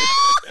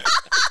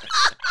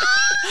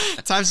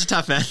 Times are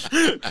tough, man.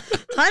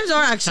 Times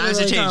are actually Times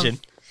really are changing.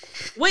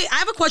 Tough. Wait, I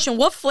have a question.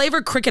 What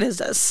flavor cricket is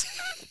this?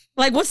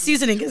 Like, what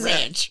seasoning is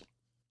Ranch.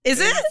 it? Is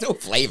it? There's no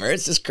flavor.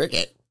 It's just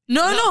cricket.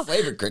 No.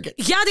 Flavored cricket.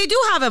 Yeah, they do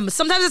have them.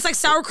 Sometimes it's like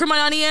sour cream and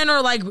onion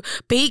or like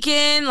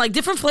bacon, like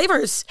different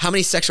flavors. How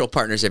many sexual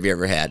partners have you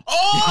ever had?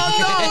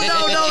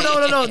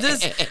 Oh, no.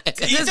 This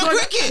is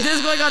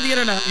going on the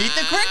internet. Eat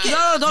the cricket.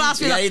 No, don't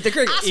ask me You that. gotta eat the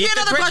cricket. Ask me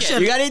another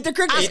question. You gotta eat the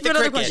cricket. Ask me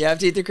another question. You have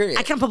to eat the cricket.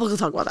 I can't publicly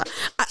talk about that.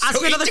 Ask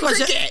So me another eat the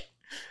question. cricket.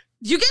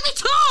 You gave me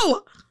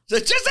 2. So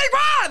just like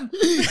one.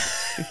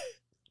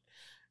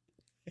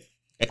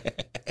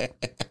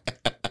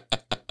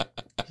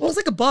 Well, it's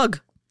like a bug.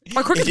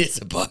 Our It cricket. is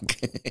a bug.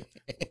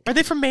 Are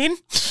they from Maine?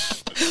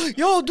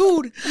 Yo,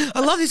 dude, I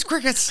love these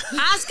crickets.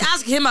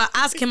 Ask him a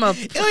Oh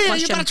yeah, question.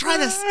 you gotta try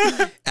this.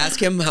 Ask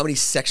him how many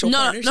sexual No,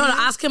 partners.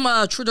 ask him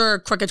a truth or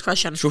cricket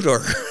question. Truth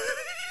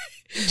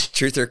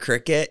or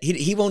cricket?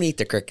 He won't eat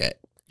the cricket.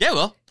 Yeah,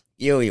 well,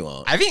 He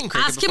won't. I've eaten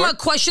cricket Ask before. him a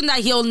question that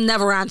he'll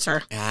never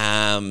answer.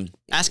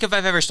 Ask if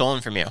I've ever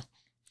stolen from you.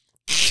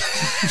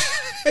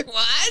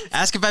 What?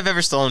 Ask if I've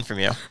ever stolen from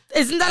you.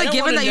 Isn't that a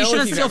given that you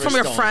shouldn't steal from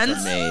your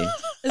friends?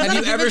 Have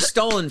you ever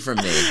stolen from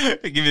me?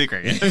 Give me the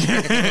cricket.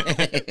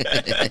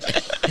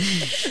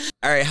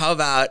 All right, how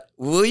about,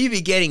 will you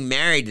be getting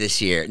married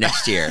next year?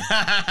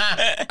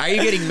 Are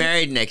you getting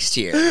married next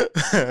year?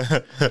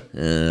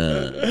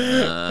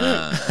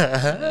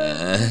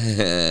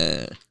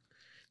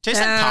 Taste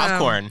like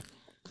popcorn.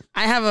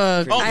 I have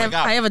a Oh my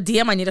God. I have a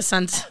DM I need to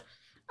send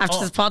after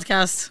this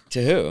podcast.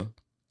 To who?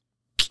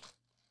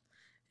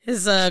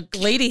 His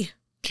lady.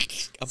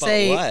 About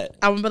what?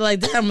 I'm gonna be like,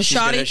 damn,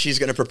 Shotty. She's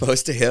gonna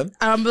propose to him?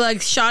 I'm gonna be like,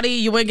 Shotty,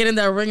 you ain't getting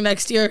that ring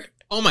next year.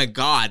 Oh my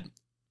God.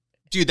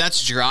 Dude,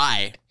 that's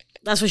dry.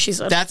 That's what she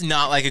said. That's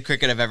not like a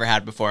cricket I've ever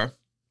had before.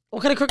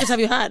 What kind of crickets have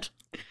you had?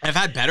 I've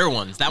had better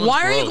ones. That one's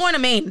Why are you gross. going to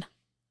Maine?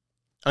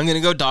 I'm going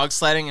to go dog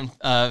sledding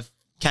and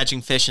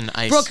catching fish in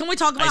ice. Bro, can we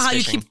talk about ice how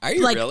fishing. you keep... Are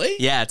you like, really?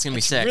 Yeah, it's going to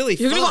be sick. Really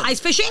You're fun. going to go ice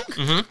fishing?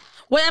 Mm-hmm.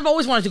 Well, I've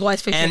always wanted to go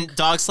ice fishing. And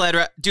dog sled...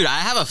 Dude, I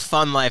have a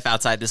fun life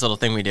outside this little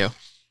thing we do.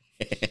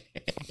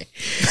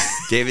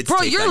 David's Bro,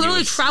 take you're on you literally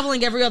was-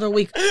 traveling every other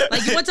week.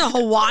 Like, you went to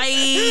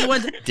Hawaii. You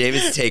went to-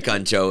 David's take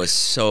on Joe was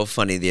so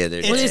funny the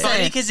other day. did you It's say?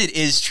 funny because it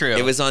is true.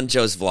 It was on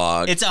Joe's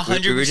vlog. It's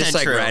 100% We were just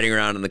like true. riding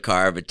around in the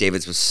car, but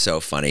David's was so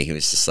funny. He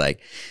was just like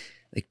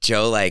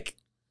Joe, like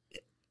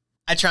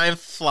I try and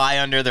fly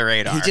under the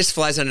radar. he just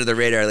flies under the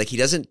radar. Like he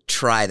doesn't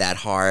try that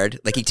hard.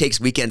 Like he takes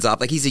weekends off.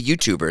 Like he's a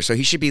YouTuber, so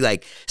he should be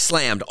like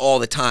slammed all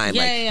the time,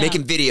 Yeah, like yeah, yeah.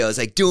 making videos,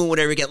 like doing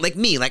whatever he get. Like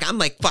me, like I'm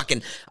like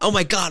fucking. Oh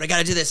my god, I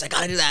gotta do this. I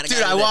gotta do that.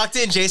 Dude, I walked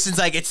in. Jason's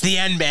like, it's the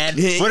end, man.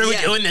 What are we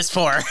Yeah. doing this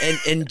for?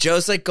 and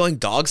Joe's like going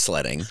dog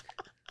sledding.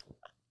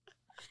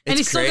 and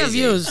he It's still gets crazy.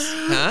 views.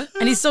 Huh?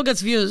 And he still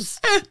gets views.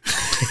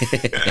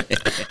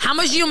 How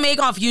much do you make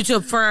off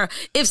YouTube for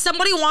if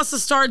somebody wants to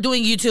start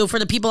doing YouTube for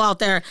the people out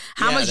there?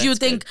 How Yeah, much do you that's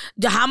think?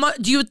 How much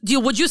do you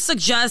would you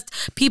suggest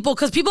people?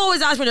 Because people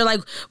always ask me, they're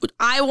like,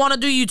 I want to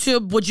do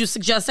YouTube. Would you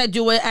suggest I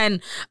do it?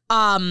 And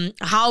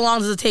how long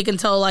does it take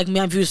until like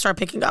my views start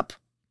picking up?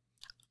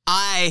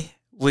 I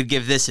would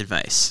give this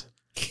advice.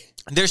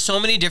 There's so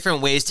many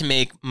different ways to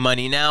make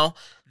money now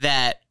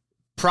that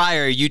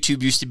prior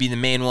YouTube used to be the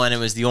main one. It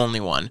was the only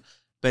one.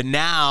 But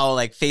now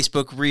like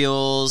Facebook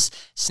Reels,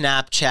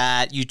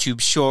 Snapchat,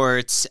 YouTube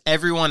Shorts,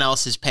 everyone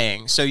else is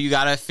paying. So you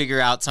got to figure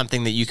out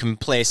something that you can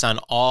place on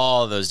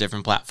all those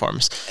different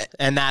platforms.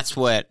 And that's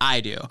what I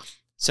do.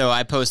 So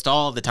I post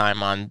all the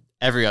time on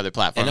every other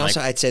platform. And also,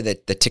 like, I'd say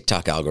that the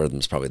TikTok algorithm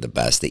is probably the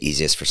best, the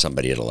easiest for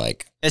somebody to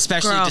like.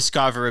 especially Girl.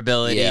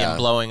 discoverability Yeah. and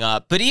blowing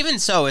up. But even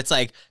so, it's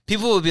like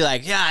people will be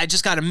like, yeah, I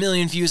just got 1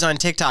 million views on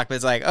TikTok. But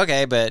it's like,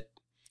 okay, but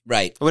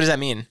Right. what does that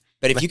mean?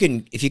 But if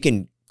you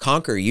can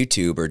conquer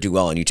YouTube or do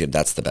well on YouTube,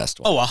 that's the best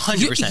one. Oh, 100%.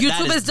 YouTube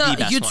That is the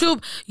best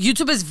one.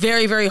 YouTube is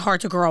very, very hard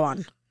to grow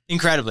on.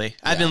 Incredibly.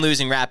 I've been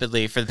losing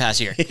rapidly for the past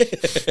year.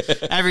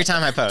 Every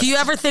time I post. Do you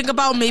ever think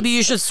about maybe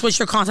you should switch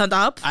your content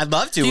up? I'd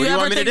love to. Do What you do you ever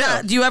want me to think do?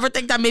 that? Do you ever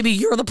think that maybe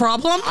you're the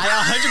problem? I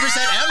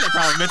 100% am the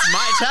problem. It's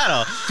my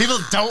channel. People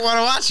don't want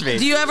to watch me.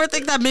 Do you ever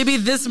think that maybe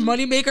this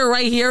moneymaker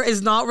right here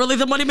is not really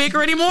the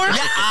moneymaker anymore?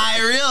 Yeah, I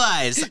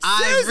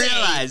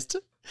realized.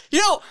 You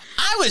know,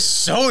 I was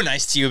so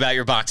nice to you about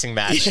your boxing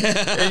match.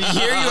 And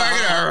here you are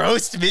going to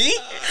roast me?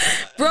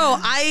 Bro,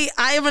 I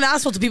am an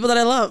asshole to people that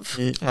I love.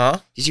 Huh?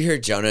 Did you hear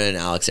Jonah and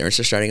Alex Ernst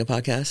are starting a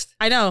podcast?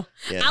 I know.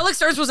 Yeah.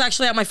 Alex Ernst was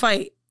actually at my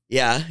fight.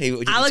 Yeah. Did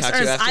you Alex talk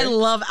to you Ernst, after? I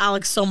love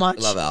Alex so much.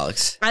 I love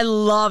Alex. I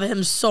love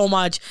him so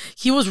much.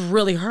 He was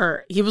really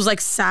hurt. He was like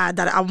sad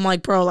that I'm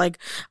like, bro, like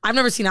I've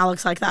never seen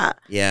Alex like that.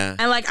 Yeah.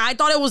 And like I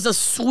thought it was the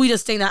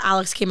sweetest thing that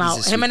Alex came out. a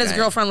Him sweet and his guy.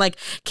 girlfriend like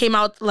came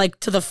out like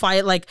to the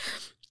fight. Like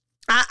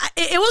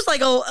it was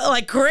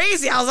like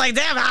crazy. I was like,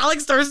 damn,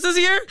 Alex Ernst is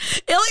here.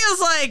 Ilya's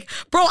like,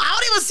 bro, I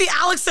don't even see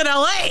Alex in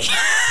LA.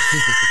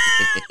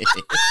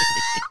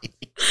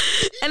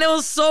 And it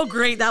was so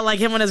great that like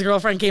him and his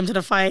girlfriend came to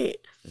the fight.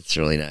 It's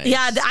really nice.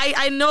 Yeah,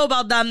 I know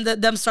about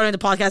them starting the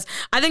podcast.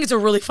 I think it's a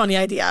really funny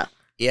idea.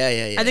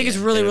 Yeah. I think it's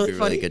really, It would really be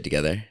funny. really good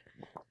together.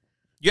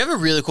 You have a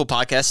really cool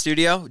podcast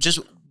studio. Just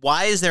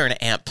why is there an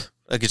amp,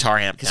 a guitar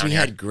amp Because down we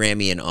here? had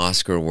Grammy and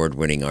Oscar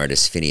award-winning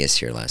artist Phineas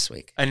here last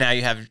week. And now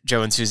you have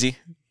Joe and Suzy.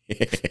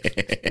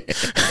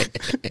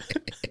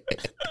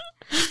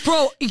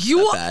 Bro, you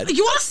want to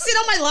sit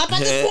on my lap at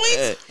this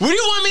point? What do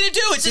you want me to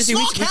do? It's a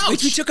small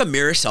couch. We took a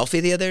mirror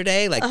selfie the other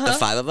day, like the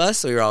 5 of us.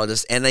 So we were all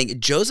just, and like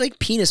Joe's like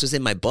penis was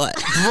in my butt.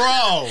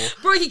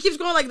 Bro, he keeps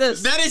going like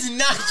this. That is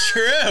not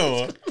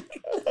true.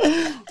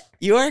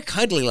 You are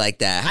cuddly like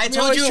that. I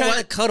told you trying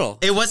to cuddle.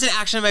 It wasn't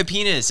actually my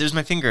penis. It was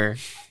my finger.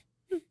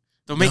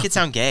 Don't make it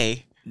sound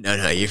gay.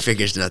 No, your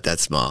finger's not that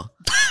small.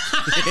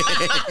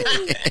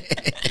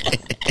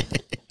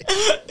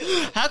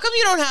 How come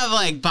you don't have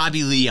like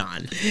Bobby Lee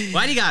on?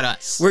 Why do you got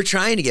us? We're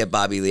trying to get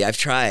Bobby Lee. I've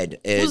tried.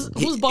 Who's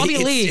Bobby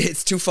Lee?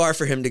 It's too far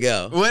for him to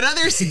go. What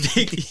other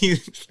big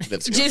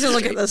Jason,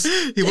 look at this.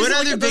 What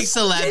other big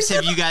celebs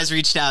have you guys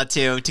reached out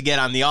to get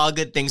on the All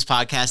Good Things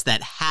podcast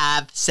that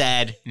have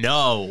said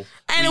no?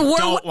 And we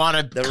don't want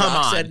to come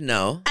Rock on. said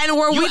no. And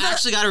were you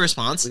actually got a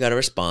response? We got a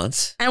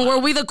response. And were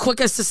we the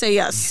quickest to say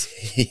yes?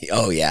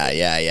 Oh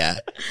yeah.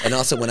 And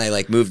also when I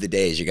like moved the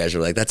days, you guys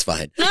were like, "That's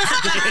fine."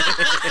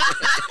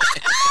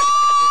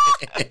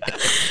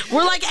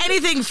 We're like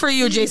anything for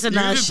you, Jason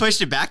Nash. You even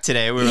pushed it back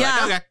today. We were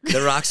like, okay.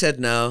 The Rock said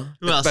no.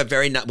 Who else?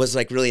 But was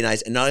like really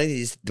nice. And not only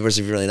these was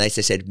really nice,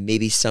 they said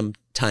maybe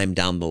sometime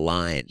down the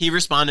line. He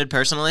responded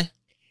personally?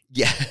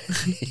 Yeah.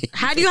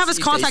 How do you have his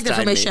contact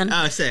information?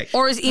 Oh, sick.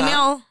 Or his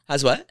email?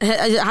 How's what?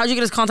 How'd you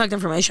get his contact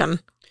information?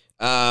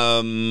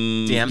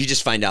 DM? You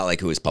just find out like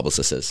who his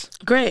publicist is.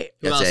 Great.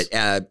 That's it.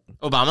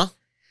 Obama?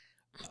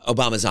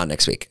 Obama's on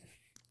next week.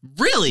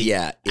 Really?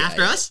 Yeah.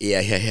 After us? Yeah.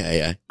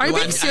 Are you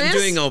being serious? I'm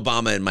doing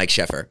Obama and Mike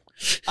Sheffer.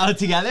 Oh,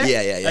 together?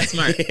 Yeah. That's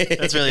smart.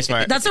 That's really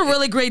smart. That's a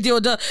really great deal.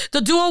 The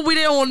duo we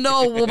didn't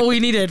know what we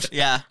needed.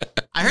 Yeah.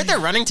 I heard they're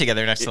running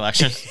together next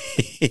election.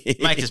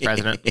 Mike is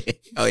president.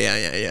 Oh,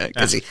 yeah.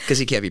 Because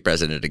he can't be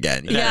president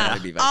again. Yeah.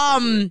 Be vice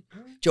president.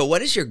 Joe,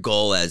 what is your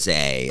goal as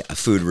a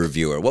food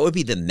reviewer? What would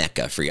be the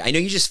mecca for you? I know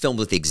you just filmed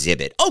with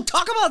Exhibit. Oh,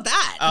 talk about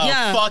that. Oh,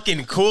 yeah.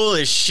 Fucking cool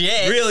as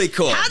shit. Really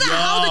cool. How the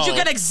hell did you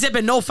get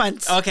Exhibit? No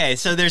offense. Okay,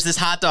 so there's this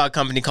hot dog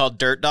company called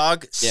Dirt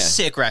Dog. Yeah.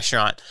 Sick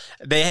restaurant.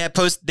 They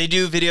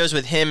do videos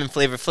with him and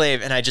Flavor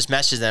Flav, and I just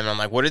messaged them and I'm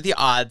like, what are the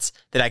odds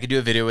that I could do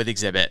a video with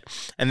Exhibit?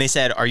 And they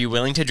said, are you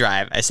willing to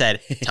drive? I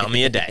said, tell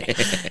me a day.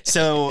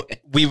 So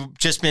we've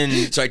just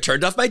been... So I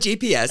turned off my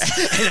GPS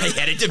and I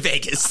headed to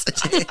Vegas.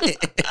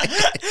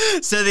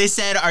 So they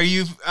said, "Are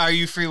you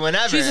free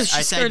whenever?" Jesus,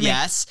 I said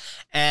yes,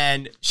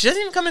 and she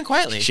doesn't even come in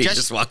quietly. She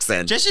just walks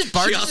in. Just She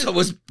barges. also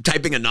was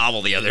typing a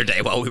novel the other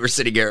day while we were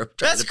sitting here.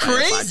 That's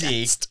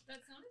crazy. That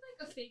sounded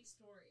like a fake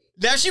story.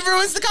 Now she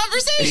ruins the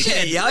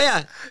conversation.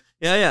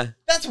 Yeah.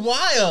 That's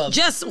wild.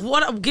 Jess,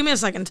 what? Give me a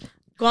second.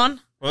 Go on.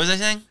 What was I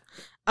saying?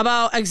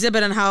 About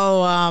Exhibit and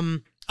how...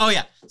 Oh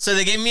yeah. So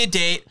they gave me a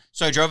date.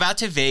 So I drove out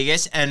to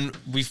Vegas and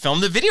we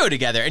filmed a video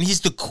together. And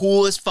he's the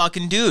coolest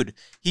fucking dude.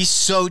 He's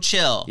so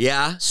chill.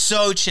 Yeah.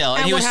 So chill.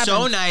 And he was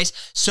so nice,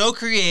 so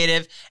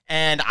creative.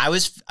 And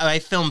I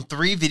filmed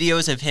 3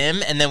 videos of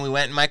him, and then we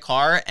went in my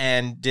car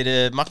and did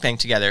a mukbang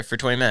together for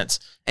 20 minutes.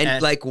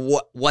 And like,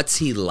 what's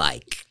he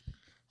like?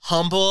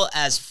 Humble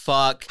as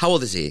fuck. How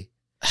old is he?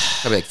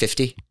 Probably like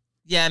 50.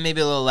 Yeah,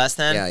 maybe a little less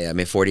than. Yeah,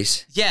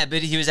 mid-40s. Yeah,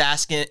 but he was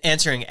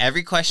answering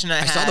every question I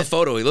had. I saw the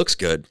photo. He looks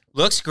good.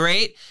 Looks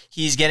great.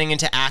 He's getting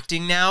into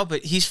acting now,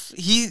 but he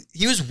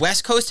was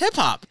West Coast hip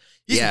hop.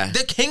 He's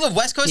the king of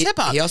West Coast hip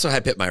hop. He also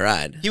had Pimp My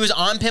Ride. He was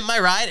on Pimp My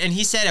Ride, and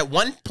he said at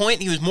one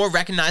point he was more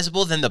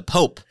recognizable than the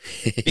Pope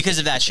because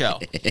of that show.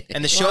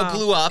 And the show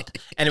blew up,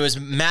 and it was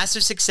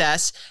massive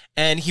success.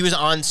 And he was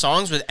on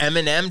songs with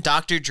Eminem,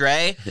 Dr.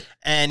 Dre,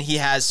 and he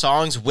has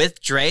songs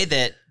with Dre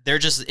that they're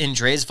just in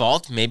Dre's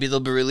vault. Maybe they'll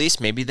be released.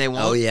 Maybe they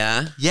won't. Oh,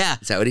 yeah? Yeah.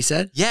 Is that what he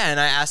said? Yeah, and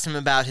I asked him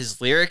about his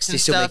lyrics and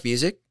Does stuff. he still make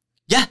music?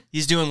 Yeah,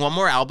 he's doing one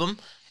more album,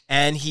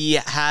 and he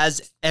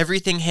has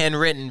everything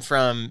handwritten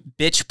from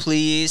Bitch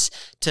Please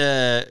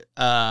to,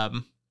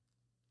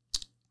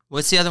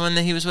 what's the other one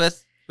that he was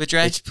with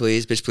Dre? Bitch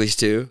Please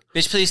 2.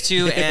 Bitch Please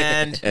 2,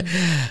 and...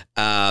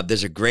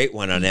 there's a great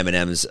one on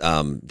Eminem's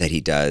that he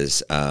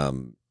does.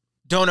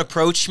 Don't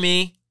Approach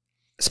Me.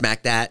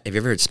 Smack That. Have you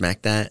ever heard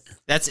Smack That?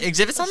 That's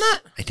Exhibits on that?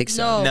 I think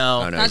so.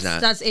 No. Oh, no, he's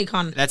not. That's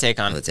Akon. That's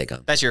Akon. Oh, that's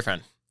Akon. That's your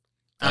friend.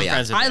 I'm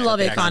friends with I love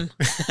Akon.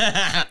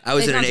 I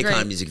was in an Akon's Akon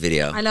great. music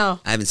video. I know.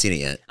 I haven't seen it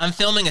yet. I'm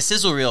filming a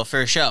sizzle reel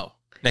for a show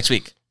next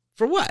week.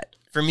 For what?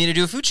 For me to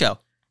do a food show.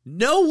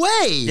 No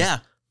way. Yeah.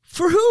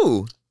 For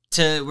who?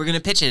 We're going to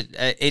pitch it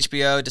at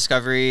HBO,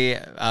 Discovery,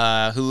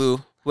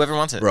 Hulu, whoever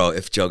wants it. Bro,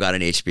 if Joe got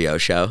an HBO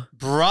show,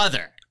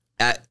 brother,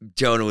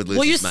 Jonah would lose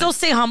Will you his still mind.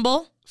 stay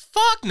humble?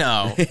 Fuck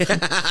no.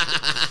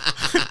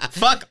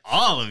 Fuck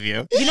all of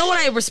you. You know what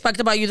I respect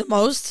about you the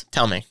most?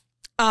 Tell me.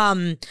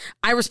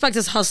 I respect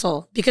his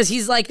hustle because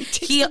he's like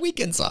the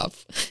weekends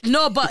off.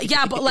 No, but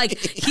like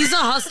he's a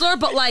hustler,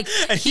 but like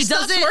he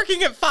doesn't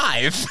working at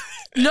 5.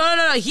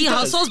 No. He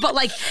hustles, but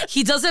like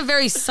he does it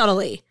very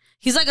subtly.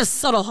 He's like a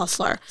subtle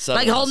hustler.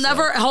 Like he'll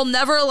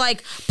never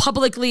like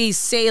publicly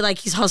say like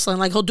he's hustling.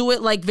 Like he'll do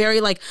it like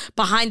very like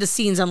behind the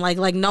scenes and like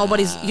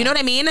nobody's. You know what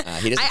I mean?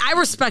 I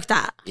respect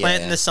that.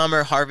 Plant in the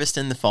summer, harvest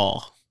in the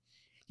fall.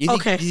 You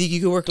think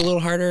you could work a little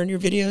harder on your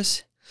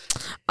videos?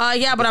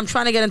 Yeah, but I'm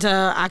trying to get into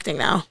acting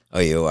now. Oh,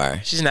 you are.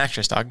 She's an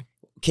actress, dog.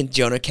 Can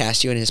Jonah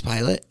cast you in his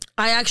pilot?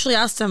 I actually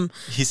asked him.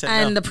 He said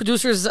and no. the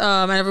producers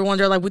and everyone,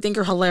 they're like, we think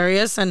you're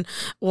hilarious. And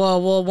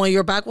well, when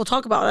you're back, we'll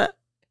talk about it.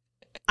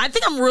 I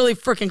think I'm really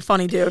freaking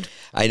funny, dude.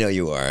 I know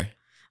you are.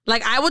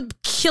 Like, I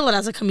would kill it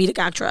as a comedic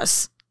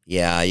actress.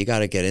 Yeah, you got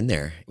to get in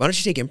there. Why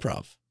don't you take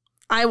improv?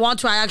 I want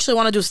to. I actually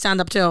want to do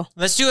stand-up, too.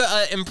 Let's do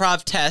an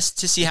improv test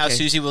to see how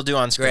Suzy will do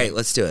on screen. Great,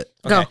 let's do it.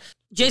 Go.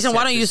 Jason,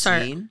 why don't you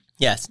start?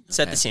 Yes,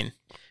 set the scene.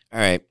 All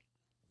right.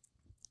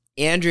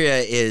 Andrea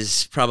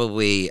is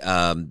probably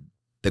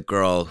the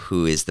girl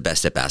who is the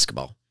best at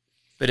basketball.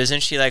 But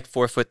isn't she like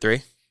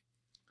 4'3"?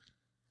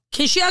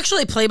 Can she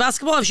actually play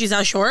basketball if she's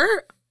that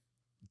short?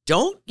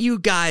 Don't you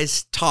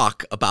guys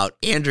talk about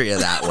Andrea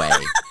that way.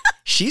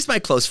 She's my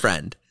close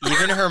friend.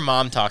 Even her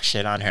mom talks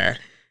shit on her.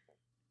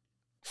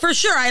 For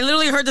sure. I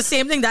literally heard the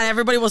same thing, that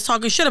everybody was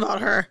talking shit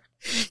about her.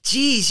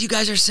 Jeez, you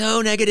guys are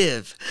so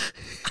negative.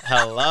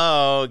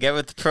 Hello, get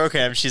with the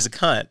program. She's a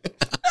cunt.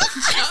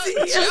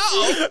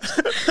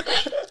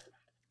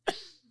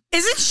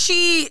 Isn't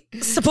she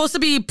supposed to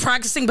be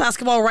practicing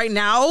basketball right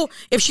now?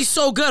 If she's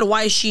so good,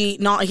 why is she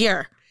not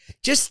here?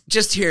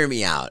 Just hear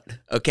me out,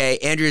 okay?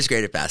 Andrea's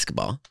great at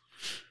basketball.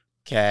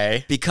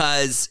 Okay.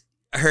 Because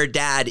her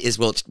dad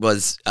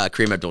was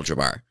Kareem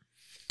Abdul-Jabbar.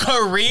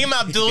 Kareem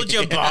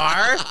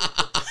Abdul-Jabbar?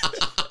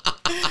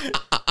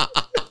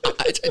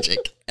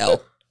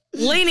 L.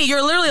 Lainey,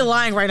 you're literally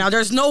lying right now.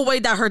 There's no way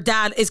that her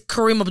dad is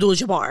Kareem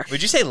Abdul-Jabbar.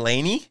 Would you say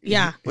Lainey?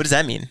 Yeah. What does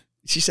that mean?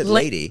 She said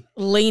lady.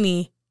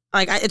 Lainey.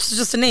 Like, it's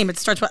just a name. It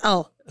starts with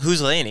L.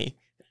 Who's Lainey?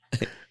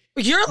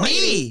 You're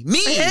Lainey.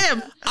 Me.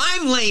 Him.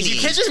 I'm Lainey. You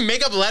can't just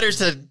make up letters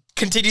to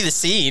continue the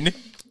scene.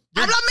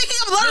 I'm not making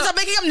up letters. I'm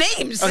making up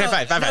names.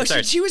 Okay, fine.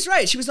 Sorry. She was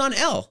right. She was on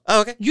L.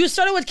 Oh, okay. You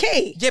started with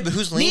K. Yeah, but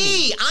who's Lainey?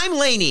 Me. I'm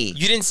Lainey.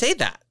 You didn't say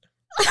that.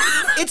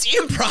 It's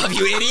improv,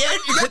 you idiot.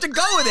 You have to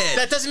go with it.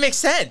 That doesn't make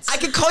sense. I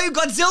could call you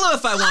Godzilla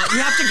if I want. You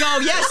have to go,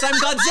 yes, I'm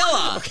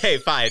Godzilla. Okay,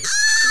 fine.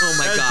 Oh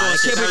my That was God. bullshit.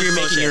 I can't That believe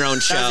you're was making your own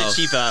bullshit. show. That was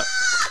a cheap out.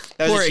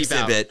 That was Poor a cheap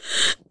out. Exhibit.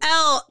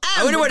 L. M.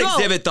 I wonder what Go.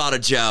 Exhibit thought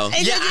of Joe.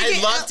 Yeah,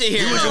 I'd love to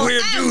hear He was that. a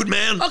weird dude,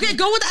 man. Okay,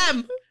 go with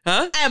M.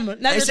 Huh? M.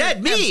 Now I you're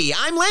said doing me.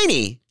 I'm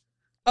Lainey.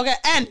 M. Okay,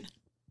 N.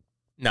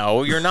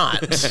 No, you're not.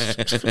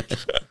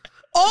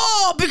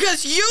 Oh,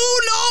 because you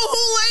know who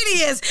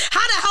Lainey is. How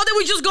the hell did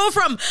we just go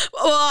from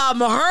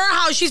her,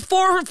 how she's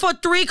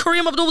 4'3",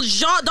 Kareem Abdul's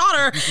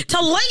daughter,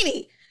 to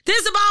Lainey?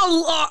 This is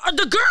about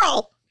the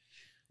girl.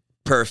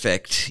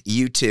 Perfect.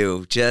 You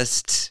two.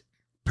 Just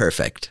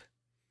perfect.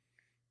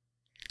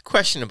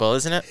 Questionable,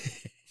 isn't it?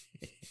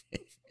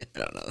 I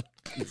don't know.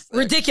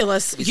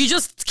 Ridiculous. You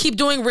just keep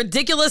doing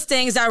ridiculous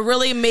things that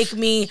really make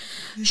me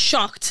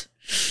shocked.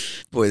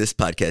 Boy, this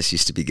podcast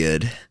used to be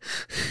good.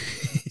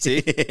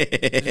 See?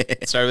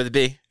 Started with a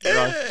B.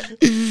 Wrong.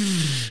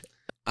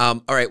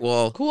 All right,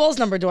 well, Who else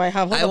number do I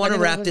have? I want to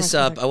wrap this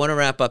up. I want to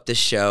wrap up this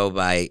show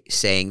by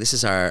saying this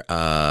is our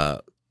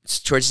it's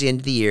towards the end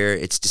of the year.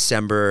 It's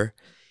December,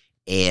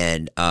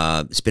 and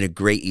it's been a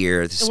great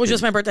year. It was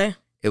just my birthday.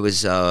 It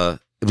was.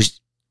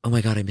 Oh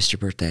my God, I missed your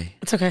birthday.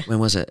 It's okay. When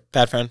was it?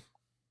 Bad friend.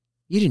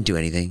 You didn't do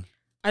anything.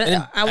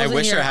 I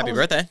wish her a happy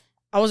birthday.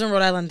 I was in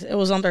Rhode Island. It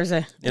was on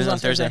Thursday. It was on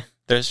Thursday.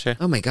 Thursday.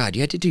 Oh my God,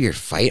 you had to do your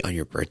fight on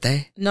your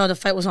birthday? No, the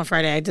fight was on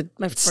Friday. I did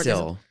my birthday.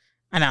 Still.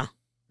 I know.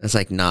 That's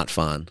like not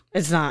fun.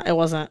 It's not. It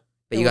wasn't.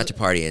 But you got to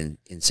party in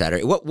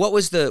Saturday. What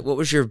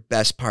was your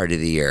best part of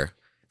the year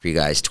for you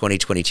guys?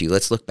 2022.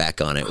 Let's look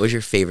back on it. What was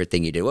your favorite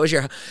thing you did?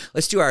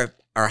 Let's do our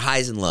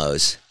highs and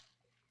lows.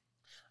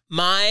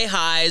 My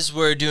highs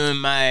were doing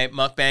my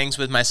mukbangs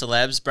with my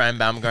celebs, Brian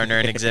Baumgartner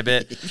and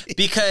Exhibit,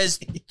 because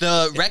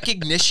the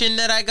recognition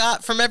that I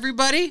got from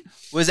everybody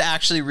was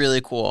actually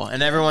really cool.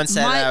 And everyone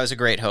said I was a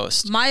great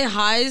host. My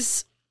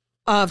highs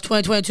of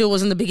 2022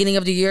 was in the beginning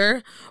of the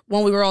year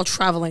when we were all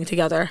traveling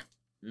together.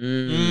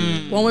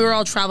 When we were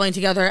all traveling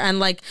together, and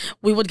like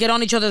we would get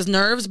on each other's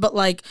nerves, but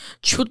like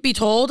truth be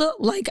told,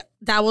 like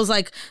that was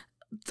like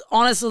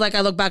honestly, like I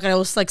look back and it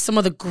was like some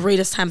of the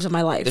greatest times of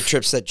my life. The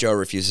trips that Joe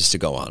refuses to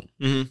go on.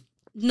 Mm-hmm.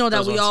 No,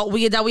 that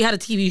we had a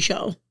TV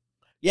show.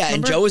 Yeah,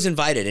 Remember? and Joe was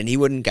invited and he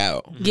wouldn't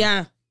go.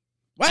 Yeah.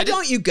 Why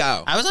don't you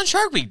go? I was on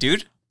Shark Week,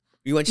 dude.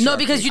 You went No, Shark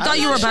because Week. you thought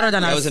you were better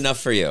than us. That was enough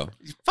for you.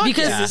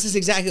 Because This is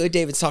exactly what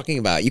David's talking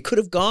about. You could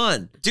have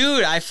gone.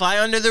 Dude, I fly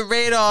under the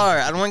radar.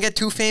 I don't want to get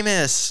too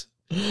famous.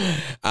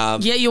 Yeah,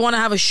 you want to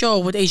have a show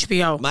with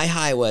HBO. My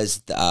high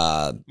was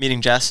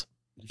Meeting Jess.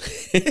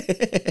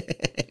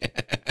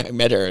 I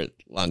met her a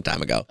long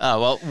time ago.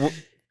 Oh, well,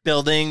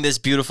 building this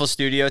beautiful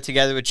studio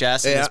together with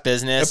Jess and this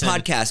business. The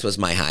podcast was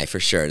my high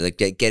for sure. Like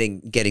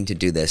getting to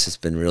do this has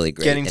been really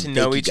great. Getting And to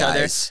know thank you each other.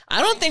 guys.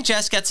 I don't think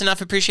Jess gets enough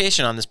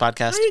appreciation on this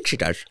podcast. I think she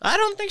does. I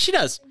don't think she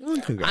does.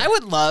 I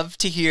would love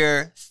to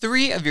hear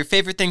 3 of your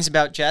favorite things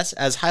about Jess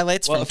as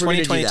highlights from If we're gonna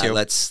do 2022.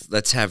 that,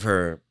 let's have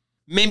her.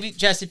 Maybe,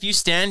 Jess, if you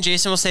stand,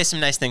 Jason will say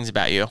some nice things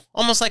about you.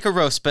 Almost like a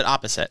roast, but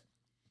opposite.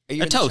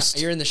 A toast.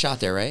 You're in the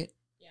shot there, right?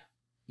 Yeah.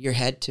 Your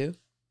head too?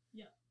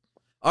 Yeah.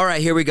 All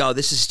right, here we go.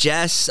 This is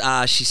Jess.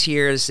 She's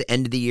here. It's the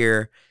end of the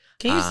year.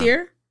 Can you see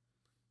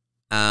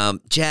her?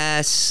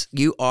 Jess,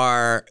 you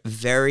are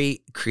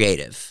very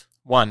creative.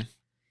 1.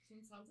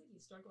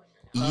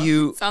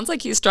 You sounds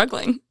like he's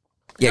struggling.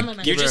 Yeah,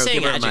 you're just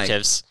saying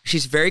adjectives.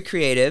 She's very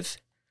creative.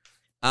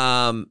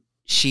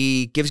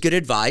 She gives good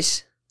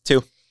advice.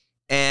 2.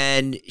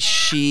 And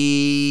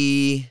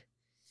she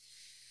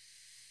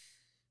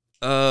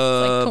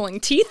like pulling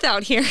teeth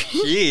out here.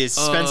 Jeez,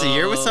 spends a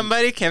year with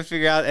somebody, can't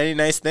figure out any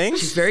nice things.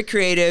 She's very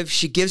creative.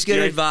 She gives good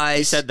advice.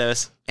 You said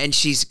those. And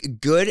she's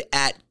good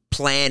at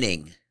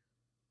planning.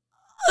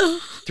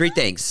 3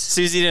 things.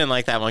 Suzy didn't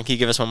like that one. Can you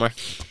give us one more?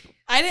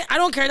 I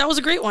don't care. That was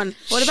a great one.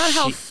 What about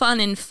how fun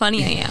and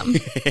funny I am?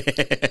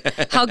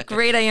 How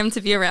great I am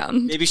to be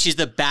around. Maybe she's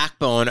the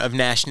backbone of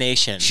Nash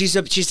Nation. She's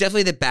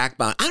definitely the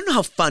backbone. I don't know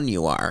how fun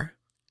you are.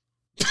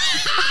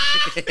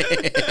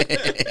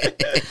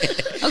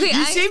 Okay,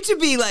 you seem to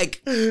be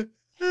like. I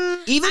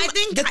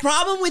think the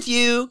problem with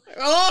you.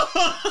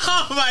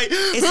 Oh my!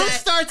 Who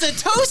starts a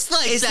toast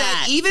like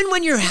that? Even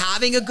when you're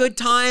having a good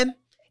time,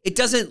 it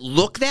doesn't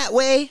look that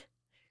way.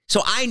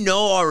 So I know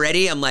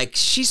already. I'm like,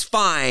 she's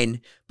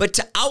fine, but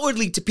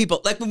outwardly to people,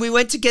 like when we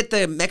went to get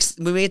the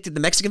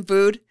Mexican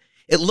food,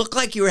 it looked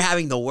like you were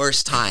having the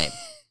worst time.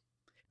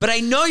 But I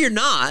know you're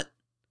not.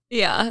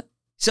 Yeah.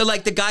 So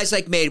like the guys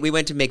we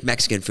went to make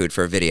Mexican food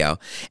for a video,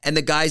 and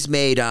the guys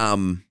made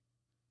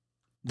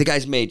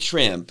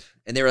shrimp,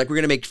 and they were like, we're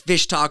gonna make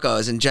fish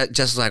tacos, and Jess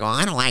was like, well,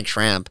 I don't like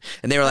shrimp,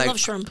 and they were like, I love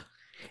shrimp,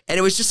 and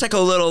it was just like a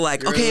little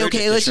like,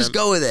 okay, let's just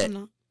go with it.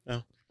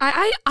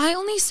 I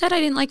only said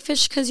I didn't like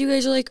fish because you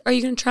guys are like, are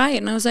you gonna try it?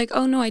 And I was like,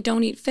 oh no, I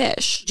don't eat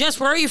fish.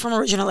 Jess, where are you from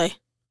originally?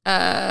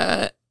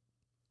 I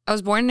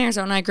was born in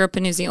Arizona. I grew up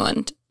in New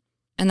Zealand.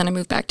 And then I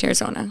moved back to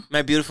Arizona.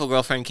 My beautiful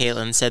girlfriend,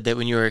 Caitlin, said that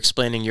when you were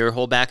explaining your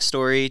whole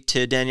backstory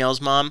to Danielle's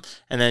mom,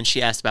 and then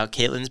she asked about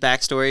Caitlin's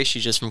backstory,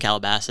 she's just from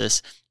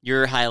Calabasas,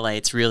 your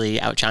highlights really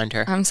outshined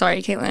her. I'm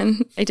sorry,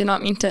 Caitlin. I did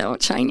not mean to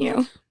outshine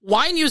you.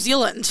 Why New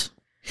Zealand?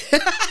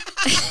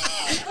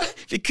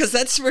 Because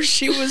that's where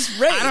she was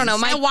raised. I don't know.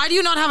 Why do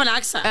you not have an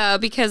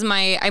accent? Because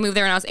I moved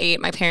there when I was 8.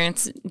 My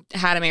parents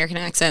had American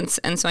accents,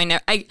 and so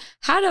I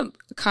had a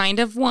kind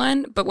of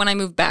one, but when I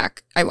moved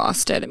back, I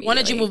lost it immediately. When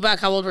did you move back?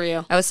 How old were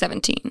you? I was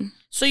 17.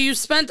 So you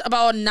spent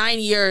about 9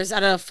 years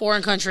at a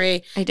foreign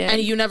country. I did.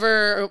 And you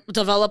never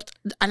developed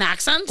an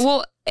accent?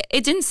 Well,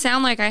 it didn't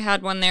sound like I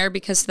had one there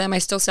because to them I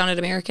still sounded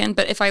American.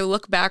 But if I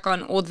look back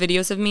on old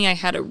videos of me, I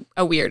had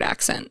a weird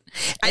accent.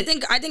 I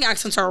think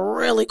accents are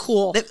really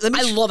cool.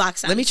 I love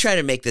accents. Let me try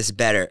to make this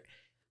better.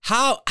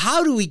 How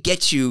do we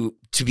get you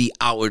to be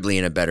outwardly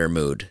in a better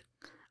mood?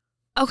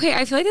 Okay,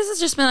 I feel like this has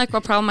just been like a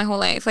problem my whole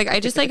life. Like I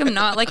just like am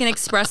not like an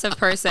expressive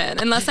person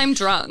unless I'm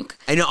drunk.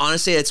 I know,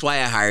 honestly, that's why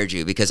I hired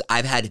you, because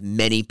I've had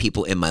many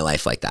people in my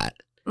life like that.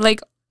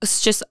 Like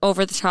it's just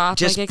over the top,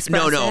 like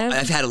expressive. No,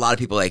 I've had a lot of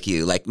people like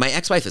you. Like my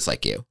ex-wife is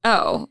like you.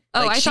 Oh,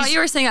 I thought you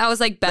were saying I was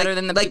like better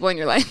than the people in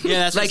your life. Yeah,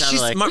 that's what like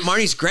she's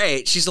Marnie's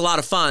great. She's a lot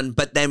of fun,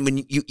 but then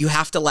when you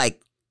have to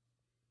like.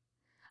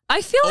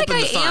 I feel like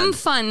I am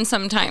fun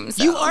sometimes.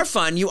 Though. You are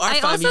fun. You are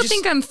fun. I also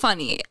think I'm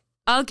funny.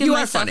 I'll give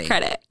myself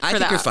credit for I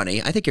think that. you're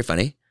funny. I think you're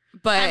funny.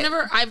 But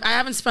I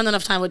haven't spent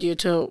enough time with you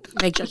to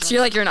make judgments.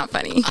 You're like, you're not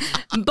funny.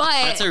 But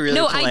that's a really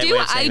no, polite I do. way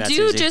of saying I that, do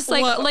Suzy. just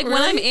like What, when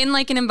really? I'm in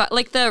like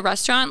like the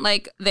restaurant,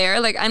 like there,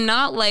 like I'm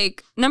not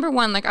like number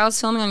one. Like I was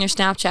filming on your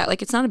Snapchat.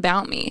 Like it's not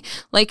about me.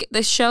 Like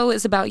the show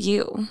is about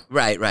you.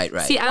 Right.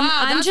 See, I'm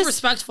that's just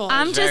respectful.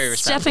 I'm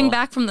just stepping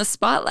back from the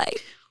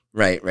spotlight.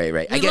 Right.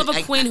 We love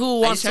a queen who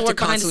wants to work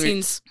behind the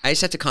scenes. I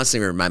just have to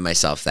constantly remind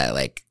myself that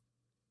like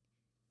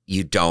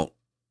you don't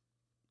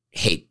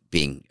hate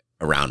being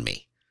around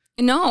me.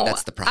 No,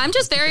 that's the problem. I'm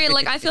just very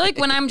like I feel like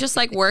when I'm just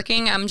like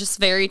working, I'm just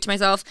very to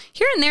myself.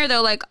 Here and there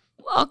though, like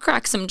I'll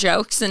crack some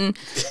jokes, and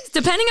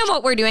depending on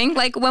what we're doing,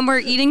 like when we're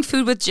eating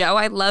food with Joe,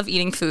 I love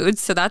eating food,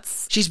 so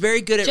that's. She's very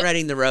good at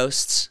writing the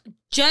roasts.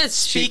 Jess,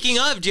 speaking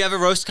of, do you have a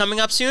roast coming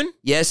up soon?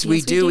 Yes, we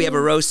do. We have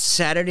a roast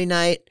Saturday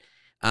night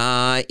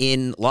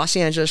in Los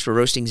Angeles for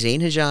roasting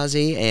Zayn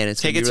Hijazi, and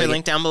it's tickets are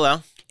linked down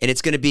below. And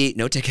it's going to be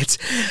no tickets,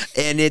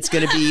 and it's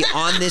going to be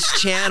on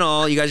this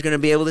channel. You guys are going to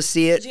be able to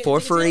see it for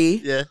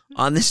free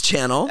on this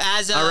channel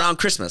around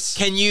Christmas.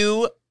 Can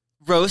you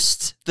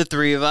roast the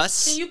three of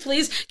us? Can you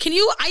please?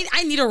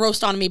 I need a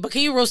roast on me, but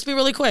can you roast me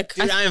really quick?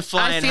 Dude, I am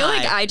flying. I feel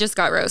like I just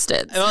got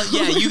roasted. Well,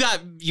 yeah,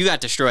 you got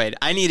destroyed.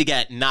 I need to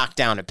get knocked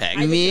down a peg.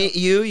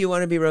 You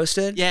want to be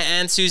roasted? Yeah,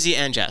 and Suzy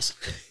and Jess.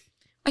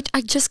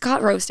 I just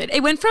got roasted.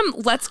 It went from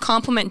let's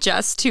compliment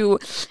Jess to,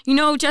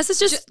 Jess is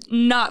just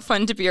not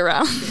fun to be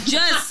around.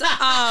 Jess,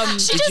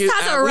 she just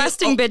has a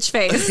resting bitch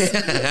face.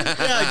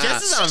 Yeah,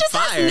 Jess is on fire. She just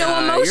has no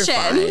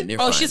emotion. You're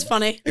fine. She's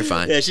funny. You're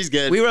fine. Yeah, she's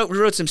good. We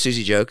wrote some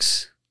Suzy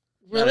jokes.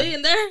 Really?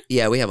 In there?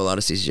 Yeah, we have a lot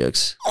of Suzy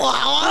jokes.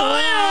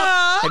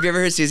 Have you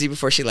ever heard Suzy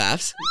before she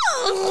laughs?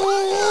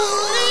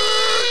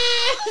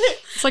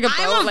 It's like a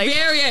boat.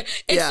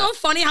 It's so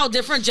funny how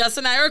different Jess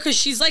and I are, because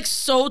she's like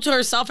so to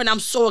herself and I'm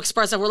so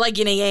expressive. We're like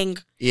yin and yang.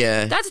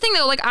 Yeah. That's the thing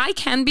though. Like I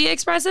can be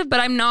expressive, but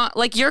I'm not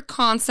like you're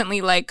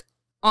constantly like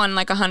on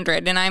like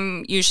 100, and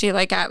I'm usually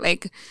like at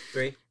like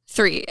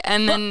 3.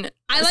 And then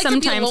I like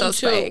sometimes to be alone I'll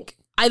too. spike.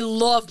 I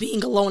love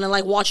being alone and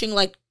like watching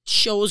like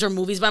shows or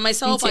movies by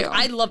myself. Me too.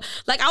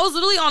 Like I was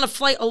literally on a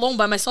flight alone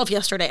by myself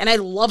yesterday, and I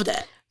loved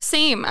it.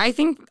 Same. I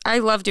think I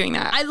love doing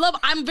that.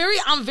 I'm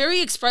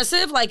very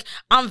expressive. Like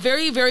I'm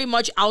very, very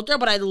much out there,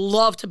 but I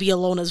love to be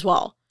alone as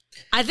well.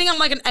 I think I'm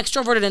like an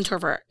extroverted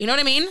introvert. You know what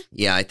I mean?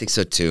 Yeah, I think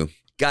so too.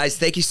 Guys,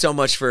 thank you so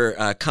much for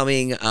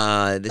coming.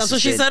 That's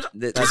what she said.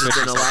 This has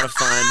been a lot of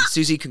fun.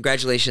 Suzy,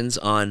 congratulations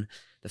on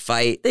the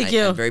fight. Thank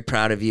you. I'm very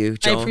proud of you.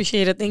 Joel, I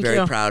appreciate it. Thank you.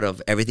 Very proud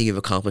of everything you've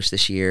accomplished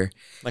this year.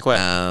 Like what?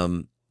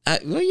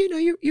 Well, you know,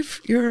 you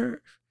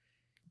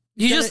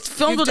just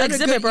filmed with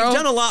Exhibit, bro. You've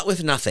done a lot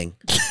with nothing,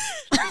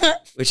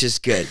 which is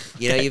good.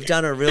 You know, you've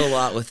done a real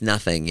lot with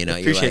nothing. You know,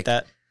 Appreciate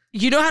that.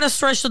 You know how to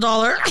stretch the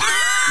dollar.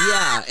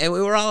 Yeah, and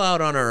we were all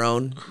out on our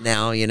own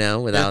now, you know,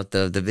 without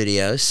the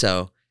videos.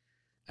 So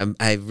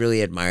I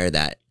really admire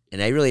that.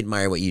 And I really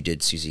admire what you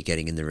did, Suzy,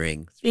 getting in the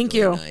ring. Thank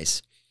really you.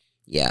 Nice.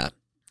 Yeah.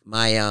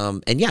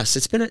 And yes,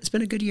 it's been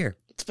a good year.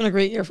 It's been a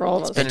great year for all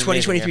of us. And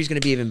 2023 is going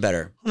to be even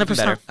better.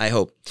 100%. I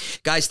hope.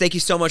 Guys, thank you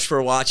so much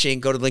for watching.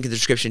 Go to the link in the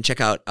description.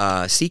 Check out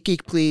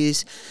SeatGeek,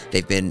 please.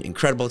 They've been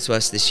incredible to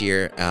us this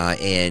year.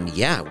 And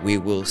yeah, we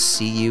will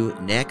see you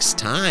next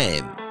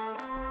time.